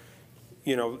that,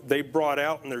 they brought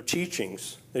out in their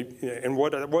teachings. And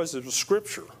what it was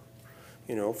Scripture.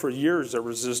 For years there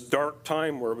was this dark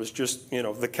time where it was just,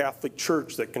 the Catholic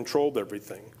Church that controlled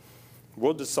everything.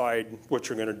 We'll decide what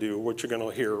you're going to do, what you're going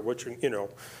to hear,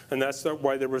 and that's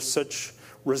why there was such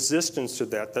resistance to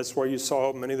that. That's why you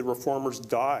saw many of the reformers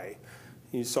die.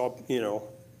 You saw,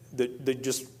 they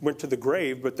just went to the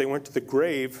grave, but they went to the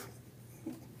grave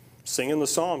singing the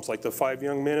Psalms like the 5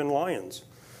 young men and lions.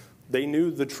 They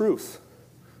knew the truth.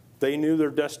 They knew their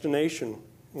destination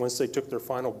once they took their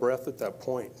final breath at that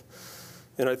point.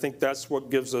 And I think that's what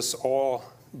gives us all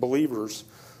believers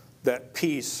that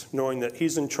peace, knowing that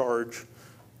he's in charge.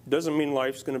 Doesn't mean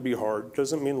life's going to be hard.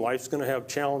 Doesn't mean life's going to have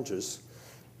challenges.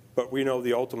 But we know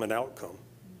the ultimate outcome.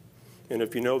 And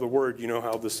if you know the word, you know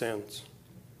how this ends.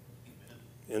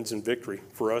 Ends in victory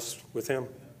for us with him.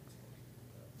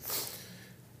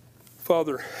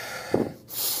 Father,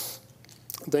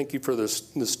 thank you for this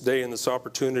day and this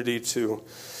opportunity to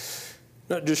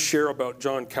not just share about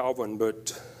John Calvin,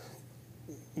 but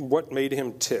what made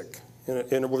him tick.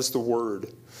 And it was the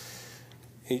Word.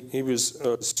 He was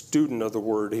a student of the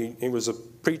Word. He was a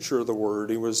preacher of the Word.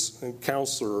 He was a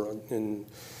counselor and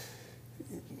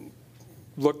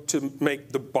looked to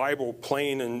make the Bible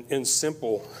plain and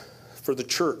simple for the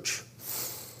church.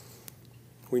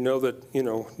 We know that,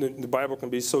 the Bible can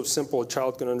be so simple a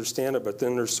child can understand it, but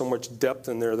then there's so much depth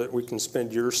in there that we can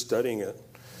spend years studying it.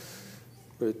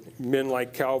 But men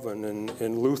like Calvin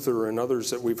and Luther and others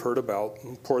that we've heard about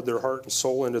poured their heart and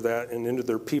soul into that and into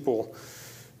their people,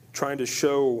 trying to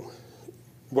show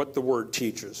what the Word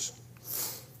teaches,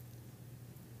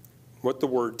 what the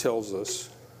Word tells us,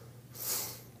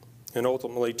 and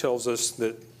ultimately tells us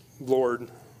that Lord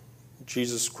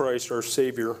Jesus Christ, our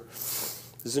Savior,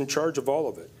 is in charge of all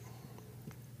of it.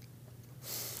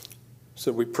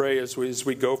 So we pray as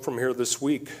we go from here this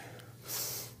week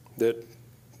that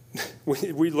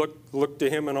we look to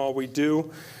him in all we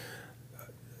do.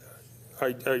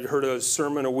 I heard a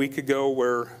sermon a week ago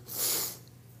where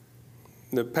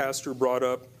the pastor brought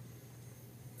up,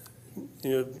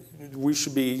 we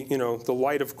should be, the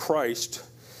light of Christ,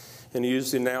 and he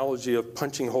used the analogy of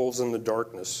punching holes in the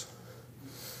darkness.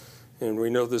 And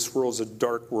we know this world's a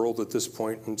dark world at this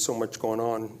point, and so much going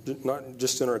on, not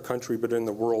just in our country, but in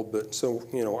the world. But so,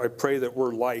 I pray that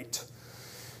we're light,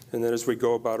 and that as we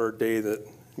go about our day, that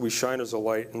we shine as a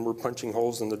light, and we're punching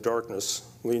holes in the darkness,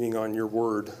 leaning on your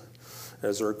word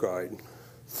as our guide.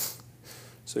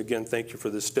 So again, thank you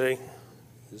for this day.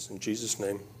 It's in Jesus'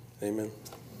 name, amen.